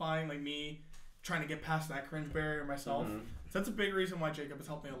justifying like me trying to get past that cringe barrier myself. So that's a big reason why Jacob has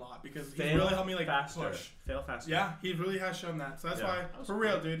helped me a lot, because he's really helped me like push. Fail faster. Yeah, he really has shown that. So that's why, for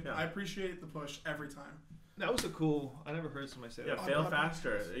real, dude, I appreciate the push every time. That was a cool. I never heard somebody say that. Yeah, fail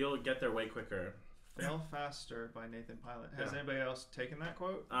faster. You'll get there way quicker. Fail Faster by Nathan Piland. Has anybody else taken that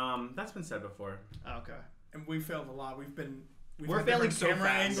quote? That's been said before. Oh, okay. And we failed a lot. We're failing so camera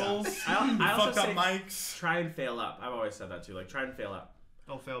fast. angles. I also fucked up say mics. Try and fail up. I've always said that too. Like, try and fail up.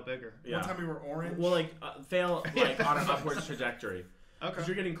 Oh, fail bigger. Yeah. One time we were orange. Well, like fail like on an upwards trajectory. Okay. Because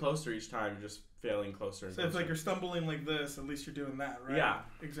you're getting closer each time. You're just failing closer and So closer. it's like you're stumbling like this. At least you're doing that, right? Yeah.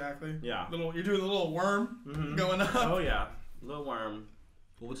 Exactly. Yeah. You're doing a little worm going up. Oh yeah, little worm.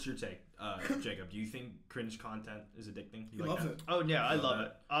 Well, what's your take, Jacob? Do you think cringe content is addicting? He loves it. Oh yeah, I love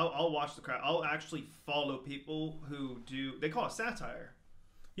it. I'll watch the crowd. I'll actually follow people who do. They call it satire.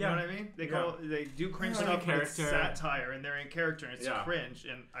 You know what I mean? They do cringe stuff, but it's satire, and they're in character, and it's cringe,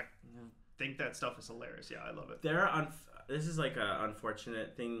 and I think that stuff is hilarious. Yeah, I love it. This is like an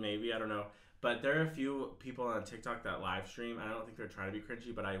unfortunate thing, maybe, I don't know, but there are a few people on TikTok that live stream. I don't think they're trying to be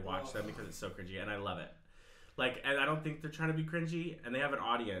cringy, but I watch them because it's so cringy, and I love it. Like, and I don't think they're trying to be cringy, and they have an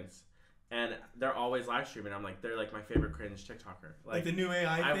audience, and they're always live streaming. I'm like, they're like my favorite cringe TikToker. Like the new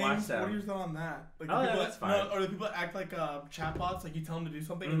AI thing. Watch them. What are your thoughts on that? Like that's fine. Or the people that act like chatbots, like you tell them to do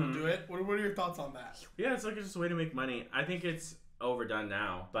something and they'll do it. What are your thoughts on that? Yeah, it's like just a way to make money. I think it's overdone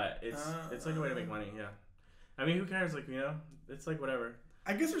now, but it's like a way to make money. Yeah, I mean, who cares? Like, it's like whatever.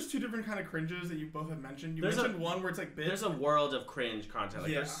 I guess there's two different kind of cringes that you both have mentioned. You mentioned one where it's like bits. There's a world of cringe content.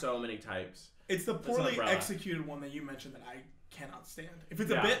 Like there's so many types. It's the poorly executed one that you mentioned that I cannot stand. If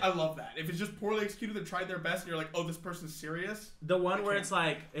it's a bit, I love that. If it's just poorly executed, they tried their best, and you're like, oh, this person's serious. The one where it's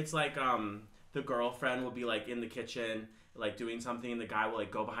like the girlfriend will be like in the kitchen, like doing something, and the guy will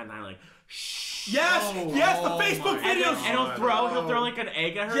like go behind the line like, shh. Yes, the Facebook videos. And he'll throw like an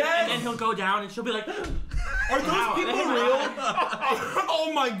egg at her, and then he'll go down, and she'll be like, are those people real?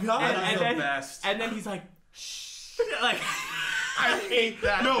 Oh my god, and the best. And then he's like, shh, like. I hate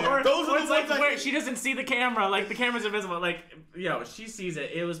that. No, those are the ones where she doesn't see the camera. Like, the camera's invisible. Like, she sees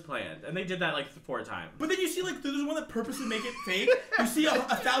it. It was planned. And they did that, like, 4 times. But then you see, like, there's one that purposely make it fake. You see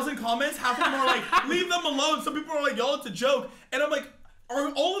 1,000 comments. Half of them are like, leave them alone. Some people are like, y'all, it's a joke. And I'm like,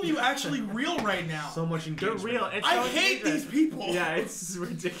 are all of you actually real right now? So much engagement. They're real. I hate these people. Yeah, it's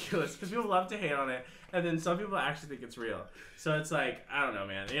ridiculous. Because people love to hate on it. And then some people actually think it's real. So it's like, I don't know,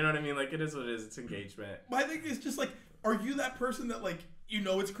 man. You know what I mean? Like, it is what it is. It's engagement. But I think it's just like, are you that person that, like,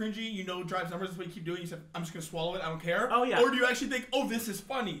 it's cringy, drives numbers, that's what you keep doing, you said, I'm just going to swallow it, I don't care? Oh, yeah. Or do you actually think, oh, this is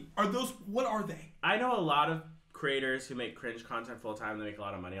funny? What are they? I know a lot of creators who make cringe content full-time, they make a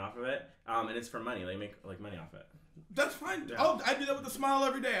lot of money off of it, and it's for money. They make, like, money off it. That's fine. Yeah. I do that with a smile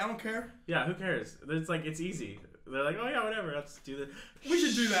every day. I don't care. Yeah, who cares? It's like, it's easy. They're like, oh, yeah, whatever, let's do this. We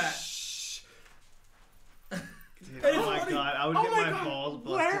should do that. Dude, oh my god, I would get my balls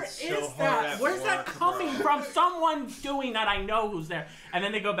busted so hard at Where's work, that coming from? Someone doing that, I know who's there. And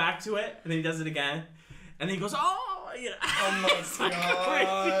then they go back to it, and then he does it again. And then he goes, oh, yeah. Oh my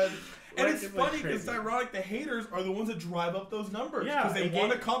god. And it's funny because it's ironic, the haters are the ones that drive up those numbers. Yeah. Because they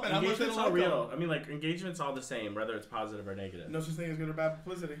want to comment how much they don't like real. I mean, like, engagement's all the same, whether it's positive or negative. No such thing as good or bad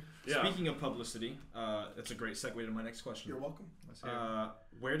publicity. Yeah. Speaking of publicity, that's a great segue to my next question. You're welcome.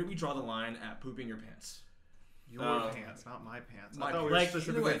 Where do we draw the line at pooping your pants? Your pants, not my pants. I thought we were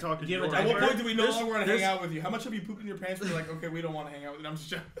specifically talking to At what point do we no longer want to hang out with you? How much have you pooped in your pants where you're like, okay, we don't want to hang out with you? I'm just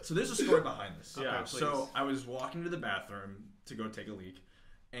joking. So there's a story behind this. Yeah, okay, so I was walking to the bathroom to go take a leak,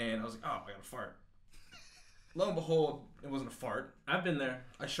 and I was like, oh, I got a fart. Lo and behold, it wasn't a fart. I've been there.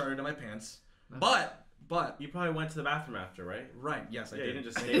 I sharted in my pants. But you probably went to the bathroom after, right? Right, yes, I did. You didn't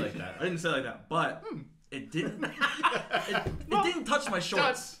just say like that. I didn't say like that, but it didn't. It didn't touch my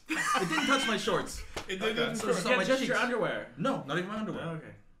shorts. It didn't touch my shorts. It didn't. So it's not just your underwear. No, not even my underwear. Oh,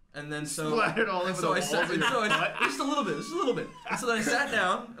 okay. And then so splattered all over the walls. Just a little bit. And so then I sat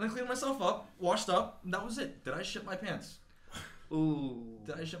down and I cleaned myself up, washed up, and that was it. Did I shit my pants? Ooh.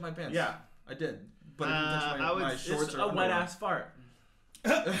 Did I shit my pants? Yeah, I did. But it didn't touch my shorts it's or a underwear. wet ass fart.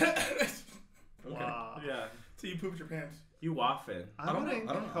 Wow. Yeah. So you pooped your pants. You waffing. I don't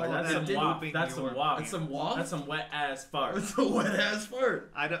know. That's some waf. That's some waf. That's some waf? That's some wet ass fart. That's a wet ass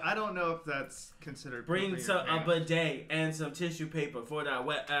fart. I don't know if that's considered. Bring a bidet and some tissue paper for that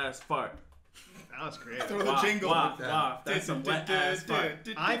wet ass fart. That was creative. Throw the jingle. Waf. That's some wet ass fart.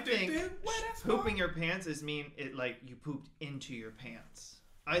 I think pooping your pants is you pooped into your pants.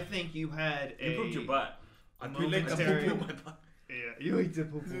 I think you had You pooped your butt. I pooped my butt. Yeah, you eat the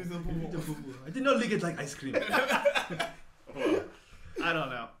poo-poo. I did not lick it like ice cream. I don't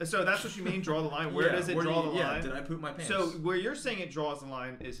know. So that's what you mean, draw the line? Where does it draw the line? Yeah, did I poop my pants? So where you're saying it draws the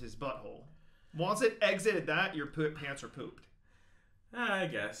line is his butthole. Once it exited that, your pants are pooped. I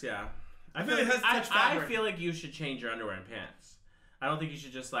guess, yeah. I feel like it has touch fabric. I feel like you should change your underwear and pants. I don't think you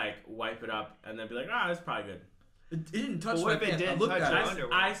should just like wipe it up and then be like, it's probably good. It didn't touch well, my if it pants. didn't Look touch at your it.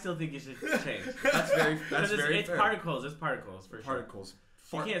 underwear. I still think you should change. That's very It's fair. particles. It's particles for sure. Particles.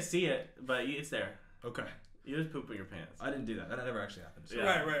 You can't see it, but it's there. Okay. You just poop in your pants. I didn't do that. That never actually happened. So.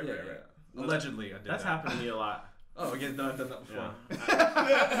 Yeah. Right. Allegedly, I did That's happened to me a lot. Oh, again, no, I've done that before.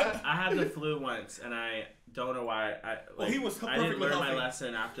 Yeah. I had the flu once, and I don't know why. He was I didn't learn my healthy.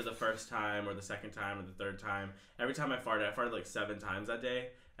 lesson after the first time, or the second time, or the third time. Every time I farted like 7 times that day,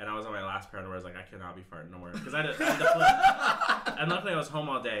 and I was on my last pair of underwear. I was like, I cannot be farting no more because I had the flu. And luckily, I was home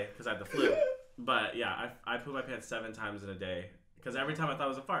all day because I had the flu. But yeah, I pooped my pants 7 times in a day. Because every time I thought it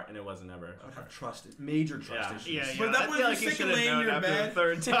was a fart, and it wasn't ever. I have major trust issues. Yeah. But that I feel like you should have known after the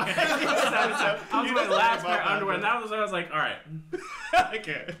third time. I was my last pair of underwear, and that was when I was like, all right.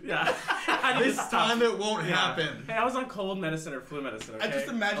 Okay. Yeah. This time it won't happen. Hey, I was on cold medicine or flu medicine, okay? I just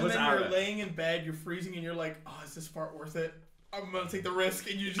imagine that out you're of it. laying in bed, you're freezing, and you're like, is this fart worth it? I'm going to take the risk,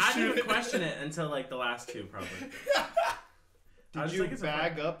 and you just I shoot didn't it. question it until like the last 2, probably. Did you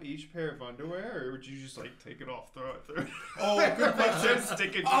bag up each pair of underwear, or would you just like take it off, throw it through? Oh, good question.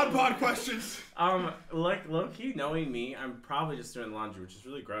 Stick it. Odd pod questions. Like low key, knowing me, I'm probably just doing laundry, which is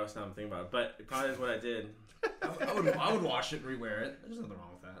really gross now I'm thinking about it. But it probably is what I did. I would wash it and rewear it. There's nothing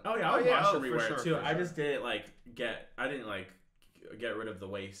wrong with that. Oh yeah, I would wash and for rewear sure, it too. for I sure. just didn't get rid of the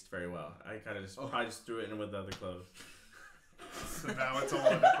waste very well. I kind of just probably just threw it in with the other clothes. So now it's all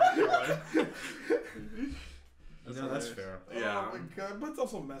in a different No, that's fair. Yeah. Oh my god, but it's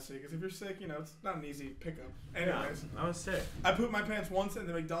also messy because if you're sick, it's not an easy pickup. Anyways, I was sick. I pooped my pants once at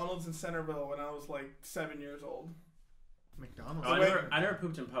the McDonald's in Centerville when I was like 7 years old. McDonald's. Oh, I never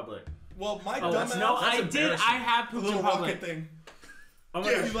pooped in public. Well, my dumbass. dumbass. No, I did. I have The pooped little in public. rocket thing. Oh my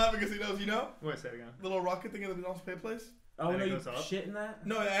Yeah, gosh. he's laughing because he knows. You know? Wait, say it again. The little rocket thing at the McDonald's pay place. Oh And no, it you goes up? shit in that?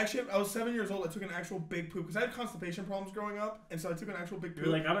 No, actually, I was 7 years old. I took an actual big poop because I had constipation problems growing up, and so I took an actual big poop.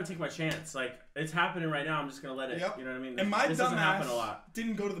 You're like, I'm gonna take my chance. Like, it's happening right now. I'm just gonna let it. Yep. You know what I mean? And my this dumb doesn't happen ass a lot.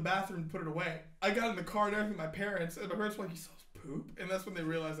 didn't go to the bathroom and put it away. I got in the car and everything with my parents, and my parents were like, "You saw us poop," and that's when they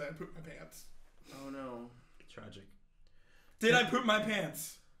realized I had pooped my pants. Oh no. Tragic. Did I poop my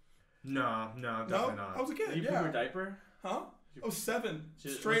pants? No, definitely not. I was a kid. Did you yeah. poop your diaper? Huh? I was 7.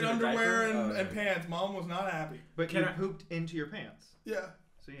 Was Straight it a underwear diaper? and pants. Mom was not happy. But Can you I- pooped into your pants. Yeah.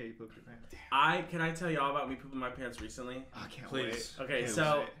 So yeah, you pooped your pants. Can I tell you all about me pooping my pants recently? I can't Please. wait. Okay, Can't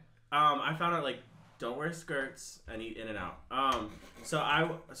so wait. I found out like don't wear skirts and eat in and out. So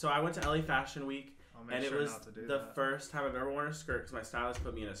I went to LA Fashion Week I'll make and sure it was not to do the that. first time I've ever worn a skirt because my stylist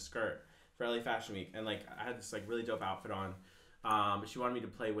put me in a skirt for LA Fashion Week and like I had this like really dope outfit on. But she wanted me to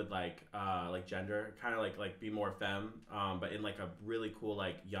play with like gender, kind of like be more femme, but in like a really cool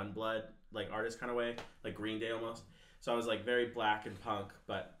like Youngblood like artist kind of way, like Green Day almost. So I was like very black and punk,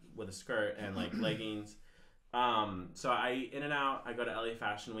 but with a skirt and like leggings. So I in and out. I go to LA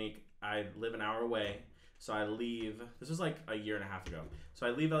Fashion Week. I live an hour away, so I leave. This was like a year and a half ago. So I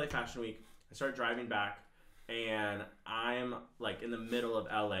leave LA Fashion Week. I start driving back, and I'm like in the middle of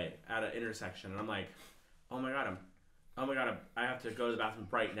LA at an intersection, and I'm like, oh my god, I have to go to the bathroom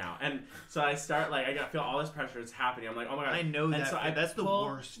right now. And so I start like I feel all this pressure. It's happening. I'm like, oh my god. I know and that. So That's the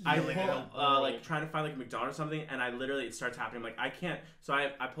worst I feeling in the pull world. like trying to find like a McDonald's or something, and I literally it starts happening. I'm like I can't. So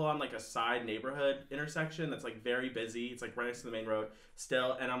I pull on like a side neighborhood intersection that's like very busy. It's like right next to the main road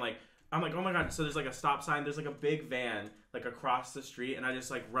still, and I'm like, oh my god. So there's like a stop sign. There's like a big van like across the street, and I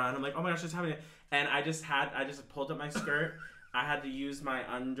just like run. I'm like, oh my gosh, what's happening? And I just pulled up my skirt. I had to use my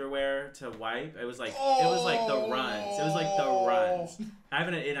underwear to wipe. It was like the runs. It was like the runs. I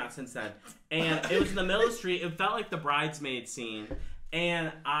haven't had it out since then. And it was in the middle of the street. It felt like the bridesmaid scene.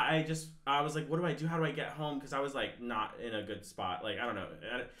 And I was like, what do I do? How do I get home? Because I was like not in a good spot. Like I don't know.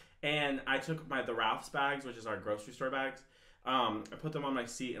 And I took the Ralph's bags, which is our grocery store bags. I put them on my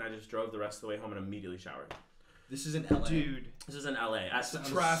seat and I just drove the rest of the way home and immediately showered. This is in LA. Dude. This is in LA.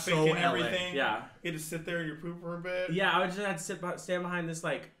 Traffic so and LA. everything. Yeah. You had to sit there in your poop for a bit. Yeah, I just had to stand behind this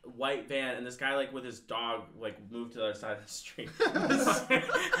like white van, and this guy like with his dog like moved to the other side of the street.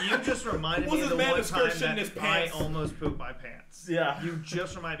 You just reminded me of the one time that I almost pooped my pants. Yeah. You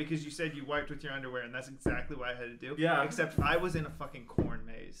just reminded me because you said you wiped with your underwear, and that's exactly what I had to do. Yeah. Except I was in a fucking corn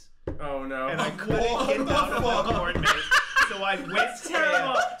maze. Oh no. And I couldn't get out of the corn maze. So I went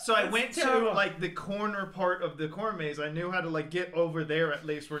terrible. So I went to like the corner part of the corn maze. I knew how to like get over there at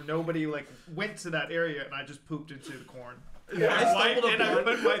least where nobody like went to that area, and I just pooped into the corn. I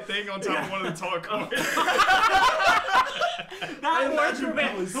put my thing on top of one of the tall corners. That worked,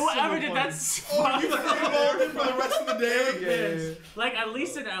 man. Whoever did that. Oh, you freeloaded for the rest of the day? Yeah. Like, at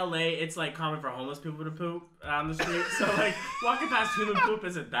least in LA, it's like common for homeless people to poop on the street. So, like, walking past human poop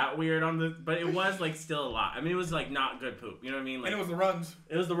isn't that weird on the. But it was, like, still a lot. I mean, it was, like, not good poop. You know what I mean? Like, and it was the runs.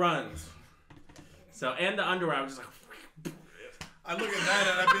 It was the runs. So, and the underwear, I was just like. I look at that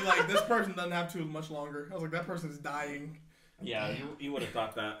and I'd be like, this person doesn't have to much longer. I was like, that person's dying. Yeah, you would have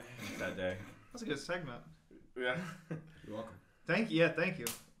thought that day. That's a good segment. Yeah. You're welcome. Thank you. Yeah, thank you.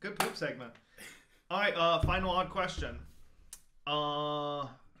 Good poop segment. All right, final odd question. Man,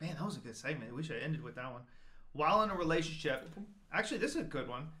 that was a good segment. We should have ended with that one. While in a relationship, actually, this is a good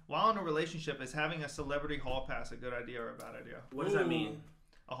one. While in a relationship, is having a celebrity hall pass a good idea or a bad idea? What does that mean?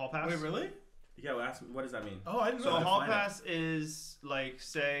 A hall pass? Wait, really? Yeah, well, ask me, what does that mean? Oh, I didn't know. So a hall pass is like,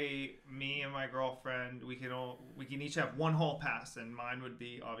 say, me and my girlfriend, we can each have one hall pass, and mine would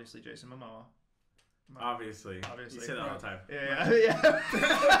be obviously Jason Momoa. Obviously. You say that all the time. Yeah.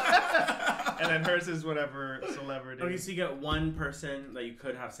 And then hers is whatever celebrity. Okay, so you get one person that you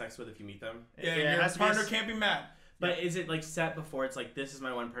could have sex with if you meet them. Yeah, your partner can't be mad. But is it like set before? It's like, this is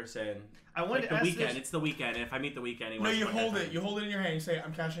my one person. I want like to the ask weekend. this. It's the weekend. If I meet the weekend, No, you hold it. You hold it in your hand. You say,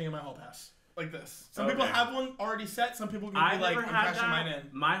 "I'm cashing in my hall pass." Like this. Some Okay. people have one already set. Some people can be like, "I'm cashing mine in."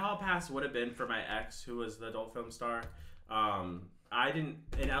 My hall pass would have been for my ex, who was the adult film star. I didn't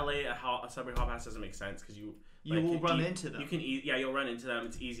in LA. A celebrity hall pass doesn't make sense because you will run into them. You can you'll run into them.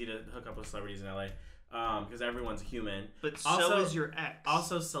 It's easy to hook up with celebrities in LA because everyone's human. But also, so is your ex.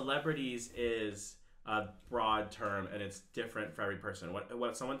 Also, celebrities is a broad term and it's different for every person.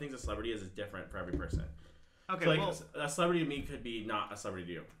 What someone thinks a celebrity is different for every person. Okay, so like, well, a celebrity to me could be not a celebrity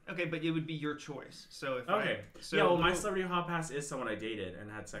to you. Okay, but it would be your choice. So if my celebrity hall pass is someone I dated and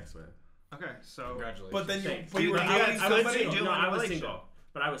had sex with. Okay, so congratulations. But then I was single.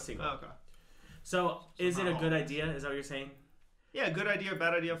 But I was single. Oh, okay. So is it a good idea? Is that what you're saying? Yeah, good idea,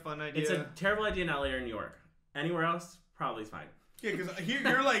 bad idea, fun idea. It's a terrible idea in LA or New York. Anywhere else, probably fine. Yeah, because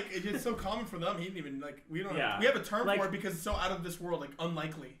you're like, it's so common for them. He didn't even like. We don't. Yeah. We have a term Like, for it because it's so out of this world, like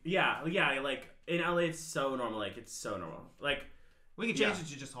unlikely. Yeah. Like in LA, it's so normal. Like it's so normal. Like we can change it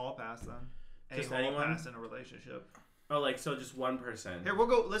to just hall pass then. Just hall anyone? pass in a relationship. Oh, like so, just one person. Here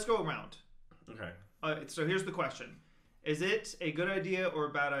let's go around. Okay. So here's the question: is it a good idea or a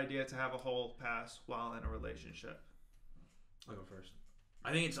bad idea to have a hall pass while in a relationship? I'll go first.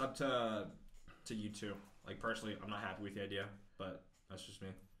 I think it's up to you two. Like personally, I'm not happy with the idea, but that's just me.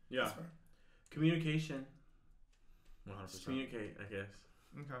 Yeah. Communication. 100%. Just communicate, I guess.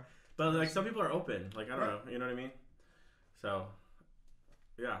 Okay. But like some people are open. Like I don't know. You know what I mean? So,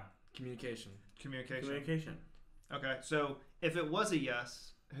 yeah. Communication. Okay. So if it was a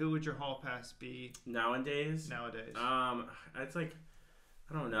yes, who would your hall pass be nowadays? It's like,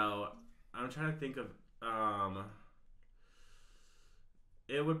 I don't know. I'm trying to think of.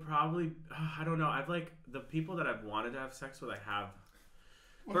 It would probably. I don't know. I've like the people that I've wanted to have sex with. I have.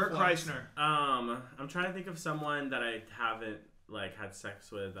 Bert Kreischer. I'm trying to think of someone that I haven't like had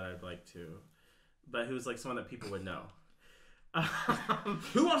sex with that I'd like to, but who's like someone that people would know.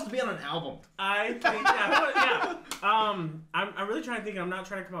 Who wants to be on an album? I think yeah. I'm really trying to think. I'm not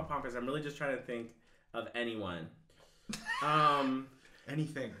trying to come up pompous. I'm really just trying to think of anyone.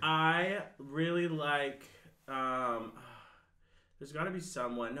 Anything. I really like. There's got to be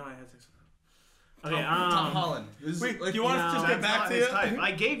someone. No, I had sex with. Okay, Tom Holland. Wait, do you want us to just get back to you?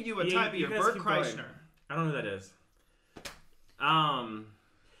 I gave you a type here. Bert Kreischer. I don't know who that is.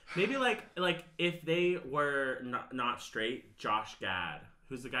 Maybe like if they were not straight, Josh Gad,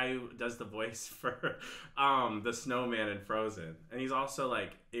 who's the guy who does the voice for the snowman in Frozen, and he was also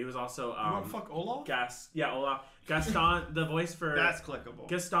you want to fuck Olaf? Olaf. Gaston, the voice for that's clickable.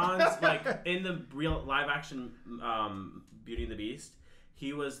 Gaston's like in the real live action Beauty and the Beast.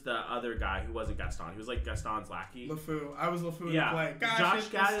 He was the other guy who wasn't Gaston. He was like Gaston's lackey. LeFou. I was LeFou in yeah. the play. Josh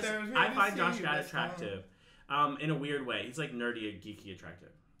Gad I find Josh Gad attractive. In a weird way. He's like nerdy and geeky attractive.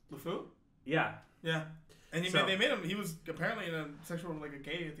 LeFou? Yeah. Yeah. And they made him. He was apparently in a sexual like a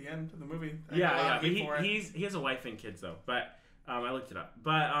gay at the end of the movie. Yeah. But he has a wife and kids though. But I looked it up.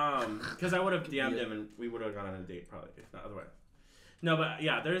 But because I would have DM'd him and we would have gone on a date probably if not otherwise. No, but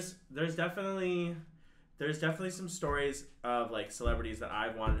yeah, there's definitely some stories of like celebrities that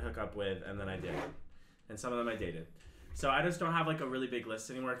I've wanted to hook up with and then I did, and some of them I dated. So I just don't have like a really big list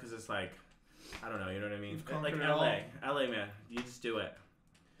anymore because it's like I don't know. You know what I mean? Like LA man, you just do it.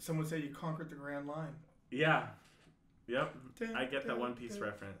 Some would say you conquered the Grand Line. Yeah. Yep. I get that OnePiece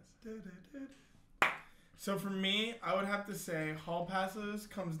reference. So for me, I would have to say hall passes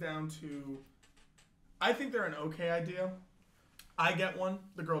comes down to, I think they're an okay idea. I get one,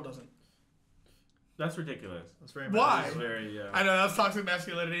 the girl doesn't. That's ridiculous. That's very Why? That's very, I know, that's toxic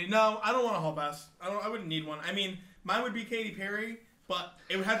masculinity. No, I don't want a hall pass. I wouldn't need one. I mean, mine would be Katy Perry, but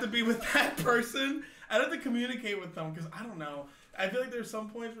it would have to be with that person. I'd have to communicate with them because I don't know. I feel like there's some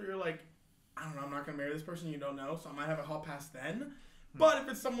points where you're like, I don't know, I'm not going to marry this person you don't know, so I might have a hall pass then. But if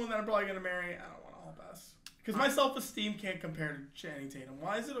it's someone that I'm probably going to marry, I don't want a hall pass. Because my self-esteem can't compare to Channing Tatum.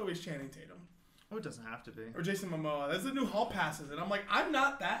 Why is it always Channing Tatum? Oh, it doesn't have to be. Or Jason Momoa. That's the new hall passes. And I'm like, I'm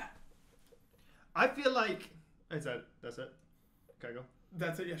not that. I feel like... That's it? Can I go?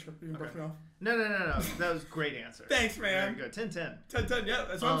 That's it, yeah, sure. You can brush me off. No. That was a great answer. Thanks, man. Very good. 10-10. 10-10, yeah.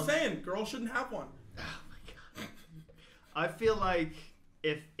 That's what I'm saying. Girls shouldn't have one. Oh, my God. I feel like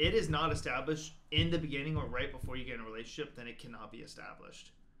if it is not established in the beginning or right before you get in a relationship, then it cannot be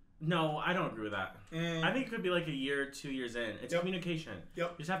established. No, I don't agree with that. I think it could be like a year, 2 years in. It's communication.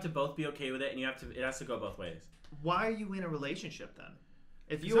 Yep. You just have to both be okay with it, and it has to go both ways. Why are you in a relationship then?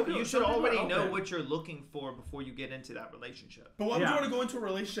 If you should already know what you're looking for before you get into that relationship. But why would you want to go into a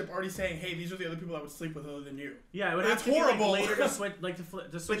relationship already saying, "Hey, these are the other people I would sleep with other than you"? Yeah, it would have to horrible. Be like later to switch,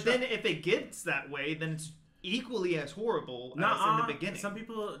 to switch. But then if it gets that way, then it's equally as horrible as in the beginning. Some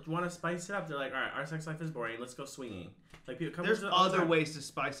people want to spice it up. They're like, all right, our sex life is boring. Let's go swinging. Like there's other ways to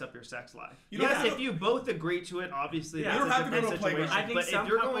spice up your sex life. If you both agree to it, obviously that's a different situation. I think but some if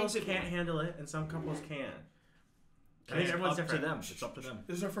you're couples going to can't handle it, and some couples can. I think everyone's up to them. It's up to them.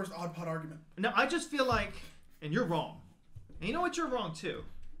 This is our first odd pod argument. No, I just feel like, and you're wrong. And you know what? You're wrong too.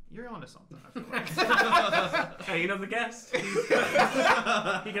 You're onto something. I feel like. Hey, you know the guest. He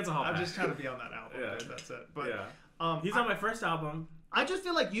gets a hall pass. I'm just trying to be on that album. Yeah. Dude, that's it. But he's on my first album. I just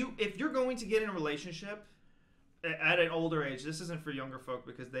feel like if you're going to get in a relationship at an older age, this isn't for younger folk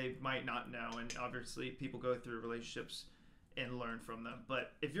because they might not know, and obviously people go through relationships and learn from them.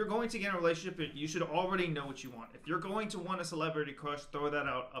 But if you're going to get in a relationship, you should already know what you want. If you're going to want a celebrity crush, throw that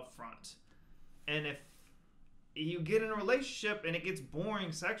out up front. And if you get in a relationship and it gets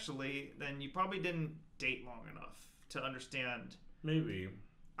boring sexually, then you probably didn't date long enough to understand. Maybe.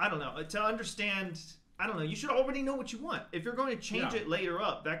 I don't know. To understand, I don't know. You should already know what you want. If you're going to change it later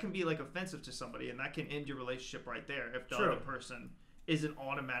up, that can be like offensive to somebody, and that can end your relationship right there if the other person isn't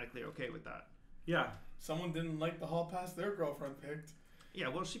automatically okay with that. Yeah. Someone didn't like the hall pass their girlfriend picked. Yeah,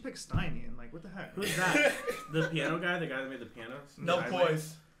 well, she picked Steiny, and like, what the heck? Who's that? The piano guy? The guy that made the pianos? No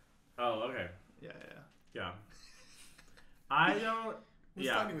boys. Oh, okay. Yeah. I don't... What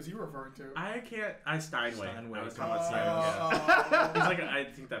Steiny was he referring to? I can't... Steinway. I was talking about Steinway. He's like, I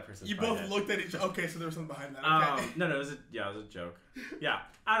think that person's You both looked at each other. Okay, so there was something behind that. Okay. No, it was a joke. Yeah.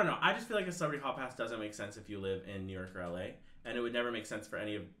 I don't know. I just feel like a celebrity hall pass doesn't make sense if you live in New York or LA. And it would never make sense for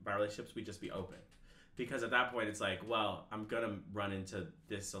any of my relationships. We'd just be open. Because at that point, it's like, well, I'm going to run into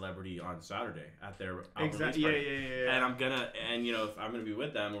this celebrity on Saturday at their release party. Yeah. And I'm going to, if I'm going to be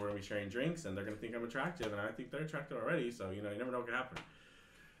with them, we're going to be sharing drinks, and they're going to think I'm attractive, and I think they're attractive already, so, you never know what can happen.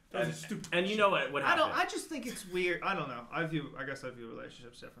 And you know what would happen. I just think it's weird. I don't know. I guess I view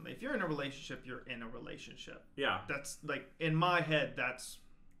relationships differently. If you're in a relationship, you're in a relationship. Yeah. That's, like, in my head, that's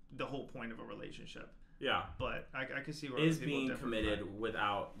the whole point of a relationship. Yeah, but I can see where is being committed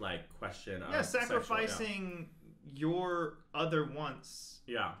without like question. Yeah, sacrificing your other wants.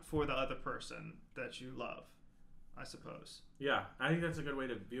 Yeah. For the other person that you love, I suppose. Yeah, I think that's a good way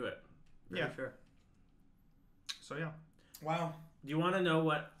to view it. Very fair. So yeah. Wow. Do you want to know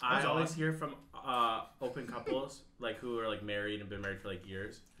what I always hear from open couples, like who are like married and been married for like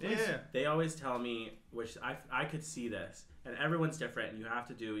years? Yeah. They always tell me, which I could see this, and everyone's different, and you have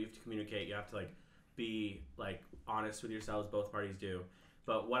to communicate. You have to like be like honest with yourselves. Both parties do.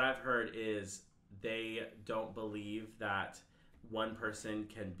 But what I've heard is they don't believe that one person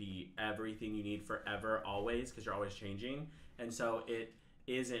can be everything you need forever, always, because you're always changing. And so it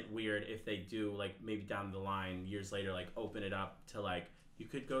isn't weird if they do, like, maybe down the line, years later, like, open it up to, like, you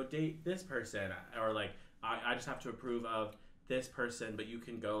could go date this person, or, like, I just have to approve of this person, but you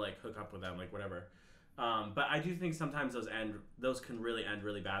can go, like, hook up with them, like, whatever. But I do think sometimes those can really end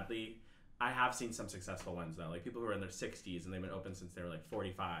really badly. I have seen some successful ones, though, like, people who are in their 60s, and they've been open since they were, like,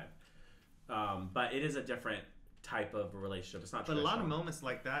 45. But it is a different type of relationship. It's not traditional. But a lot of moments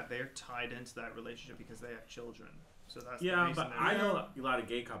like that, they're tied into that relationship because they have children. So that's the reason. But I know a lot of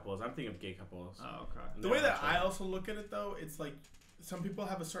gay couples. I'm thinking of gay couples. Oh, okay. The way that I also look at it, though, it's like some people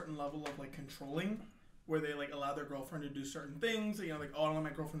have a certain level of like controlling, where they like allow their girlfriend to do certain things. You know, like, oh, I don't let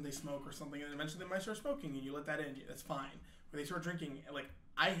my girlfriend, they smoke or something, and eventually they might start smoking, and you let that in. That's fine. When they start drinking, like,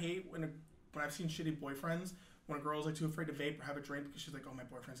 I hate when I've seen shitty boyfriends. When a girl's like too afraid to vape or have a drink because she's like, oh, my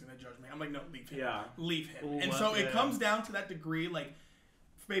boyfriend's gonna judge me. I'm like, no, leave him. Yeah. Leave him. Ooh, and so it comes down to that degree, like,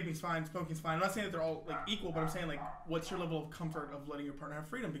 vaping's fine, smoking's fine. I'm not saying that they're all like equal, but I'm saying like, what's your level of comfort of letting your partner have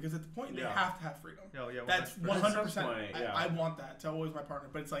freedom? Because at the point they have to have freedom. That's 100%. I want that to always my partner,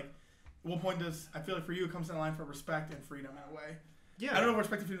 but it's like, at what point does I feel like for you it comes down the line for respect and freedom in a way? Yeah. I don't know if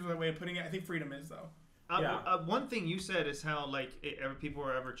respect and freedom is the right way of putting it. I think freedom is though. One thing you said is how like people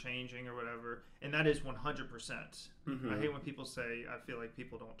are ever changing or whatever, and that is 100%. I hate when people say I feel like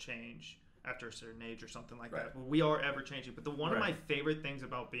people don't change after a certain age or something like that. But we are ever changing. But one of my favorite things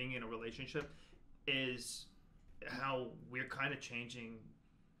about being in a relationship is how we're kind of changing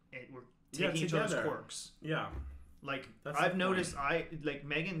and we're taking each other's quirks. Yeah. Like I've noticed like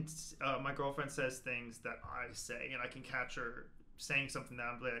Megan, my girlfriend says things that I say and I can catch her saying something that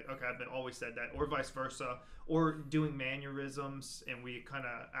I'm like, okay, I've always said that, or vice versa, or doing mannerisms and we kind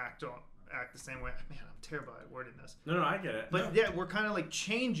of act the same way. Man, I'm terrible at wording this. No, I get it. But yeah, we're kind of like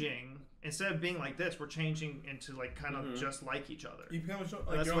changing. Instead of being like this, we're changing into like kind of just like each other. You become like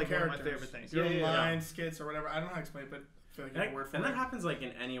that's like one of my favorite things. Your lines, skits, or whatever. I don't know how to explain it, but I feel like you have a word for it. And that happens like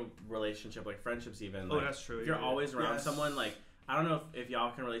in any relationship, like friendships even. Like, that's true. If you're always around someone, like I don't know if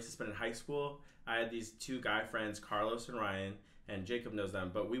y'all can relate to this, but in high school, I had these two guy friends, Carlos and Ryan, and Jacob knows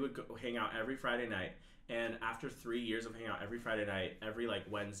them. But we would go hang out every Friday night. And after 3 years of hanging out every Friday night, every like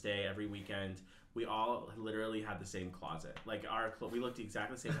Wednesday, every weekend, we all literally had the same closet. Like we looked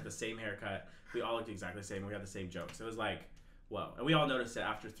exactly the same, had the same haircut. We all looked exactly the same. We had the same jokes. It was like, whoa. And we all noticed it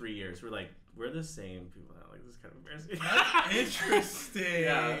after 3 years. We're like, we're the same people now. Like, this is kind of embarrassing. Interesting.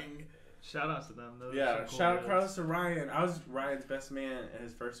 Yeah. Shout out to them. Those cool shout out Carlos to Ryan. I was Ryan's best man at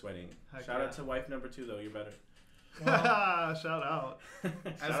his first wedding. Shout out to wife number 2 though. You're better. Well, shout out.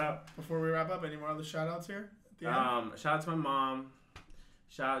 Shout out. Before we wrap up, any more other shout outs here? Shout out to my mom.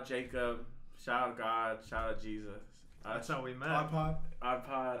 Shout out Jacob. Shout out God. Shout out Jesus. That's how we met. OddPod.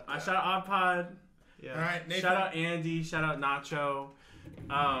 Shout out OddPod. Yeah. All right, Nathan. Shout out Andy. Shout out Nacho.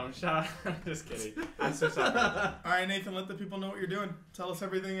 Shout out. Just kidding. I'm so sorry. All right, Nathan. Let the people know what you're doing. Tell us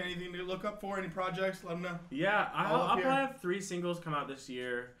everything. Anything to look up for? Any projects? Let them know. Yeah, I'll probably have 3 singles come out this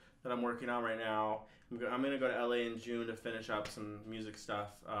year that I'm working on right now. I'm gonna go to LA in June to finish up some music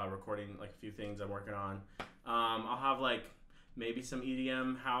stuff, recording like a few things I'm working on. I'll have like maybe some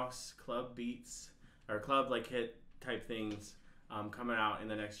EDM house club beats or club like hit type things coming out in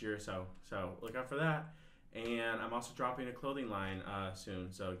the next year or so. So look out for that. And I'm also dropping a clothing line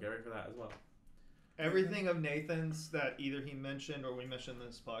soon, so get ready for that as well. Everything of Nathan's that either he mentioned or we mentioned in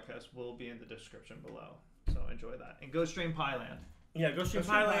this podcast will be in the description below. So enjoy that. And go stream Piland. Yeah, go stream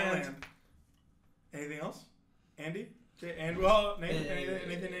Piland. Anything else? Andy? And well, Nathan,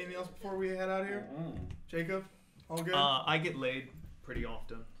 anything else before we head out here? Jacob? All good? I get laid pretty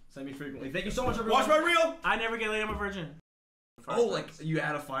often. Semi-frequently. Thank you so much, everyone. Watch my reel! I never get laid, I'm a virgin. Oh, like you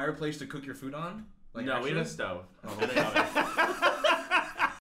had a fireplace to cook your food on? Like no, we had a stove. Oh,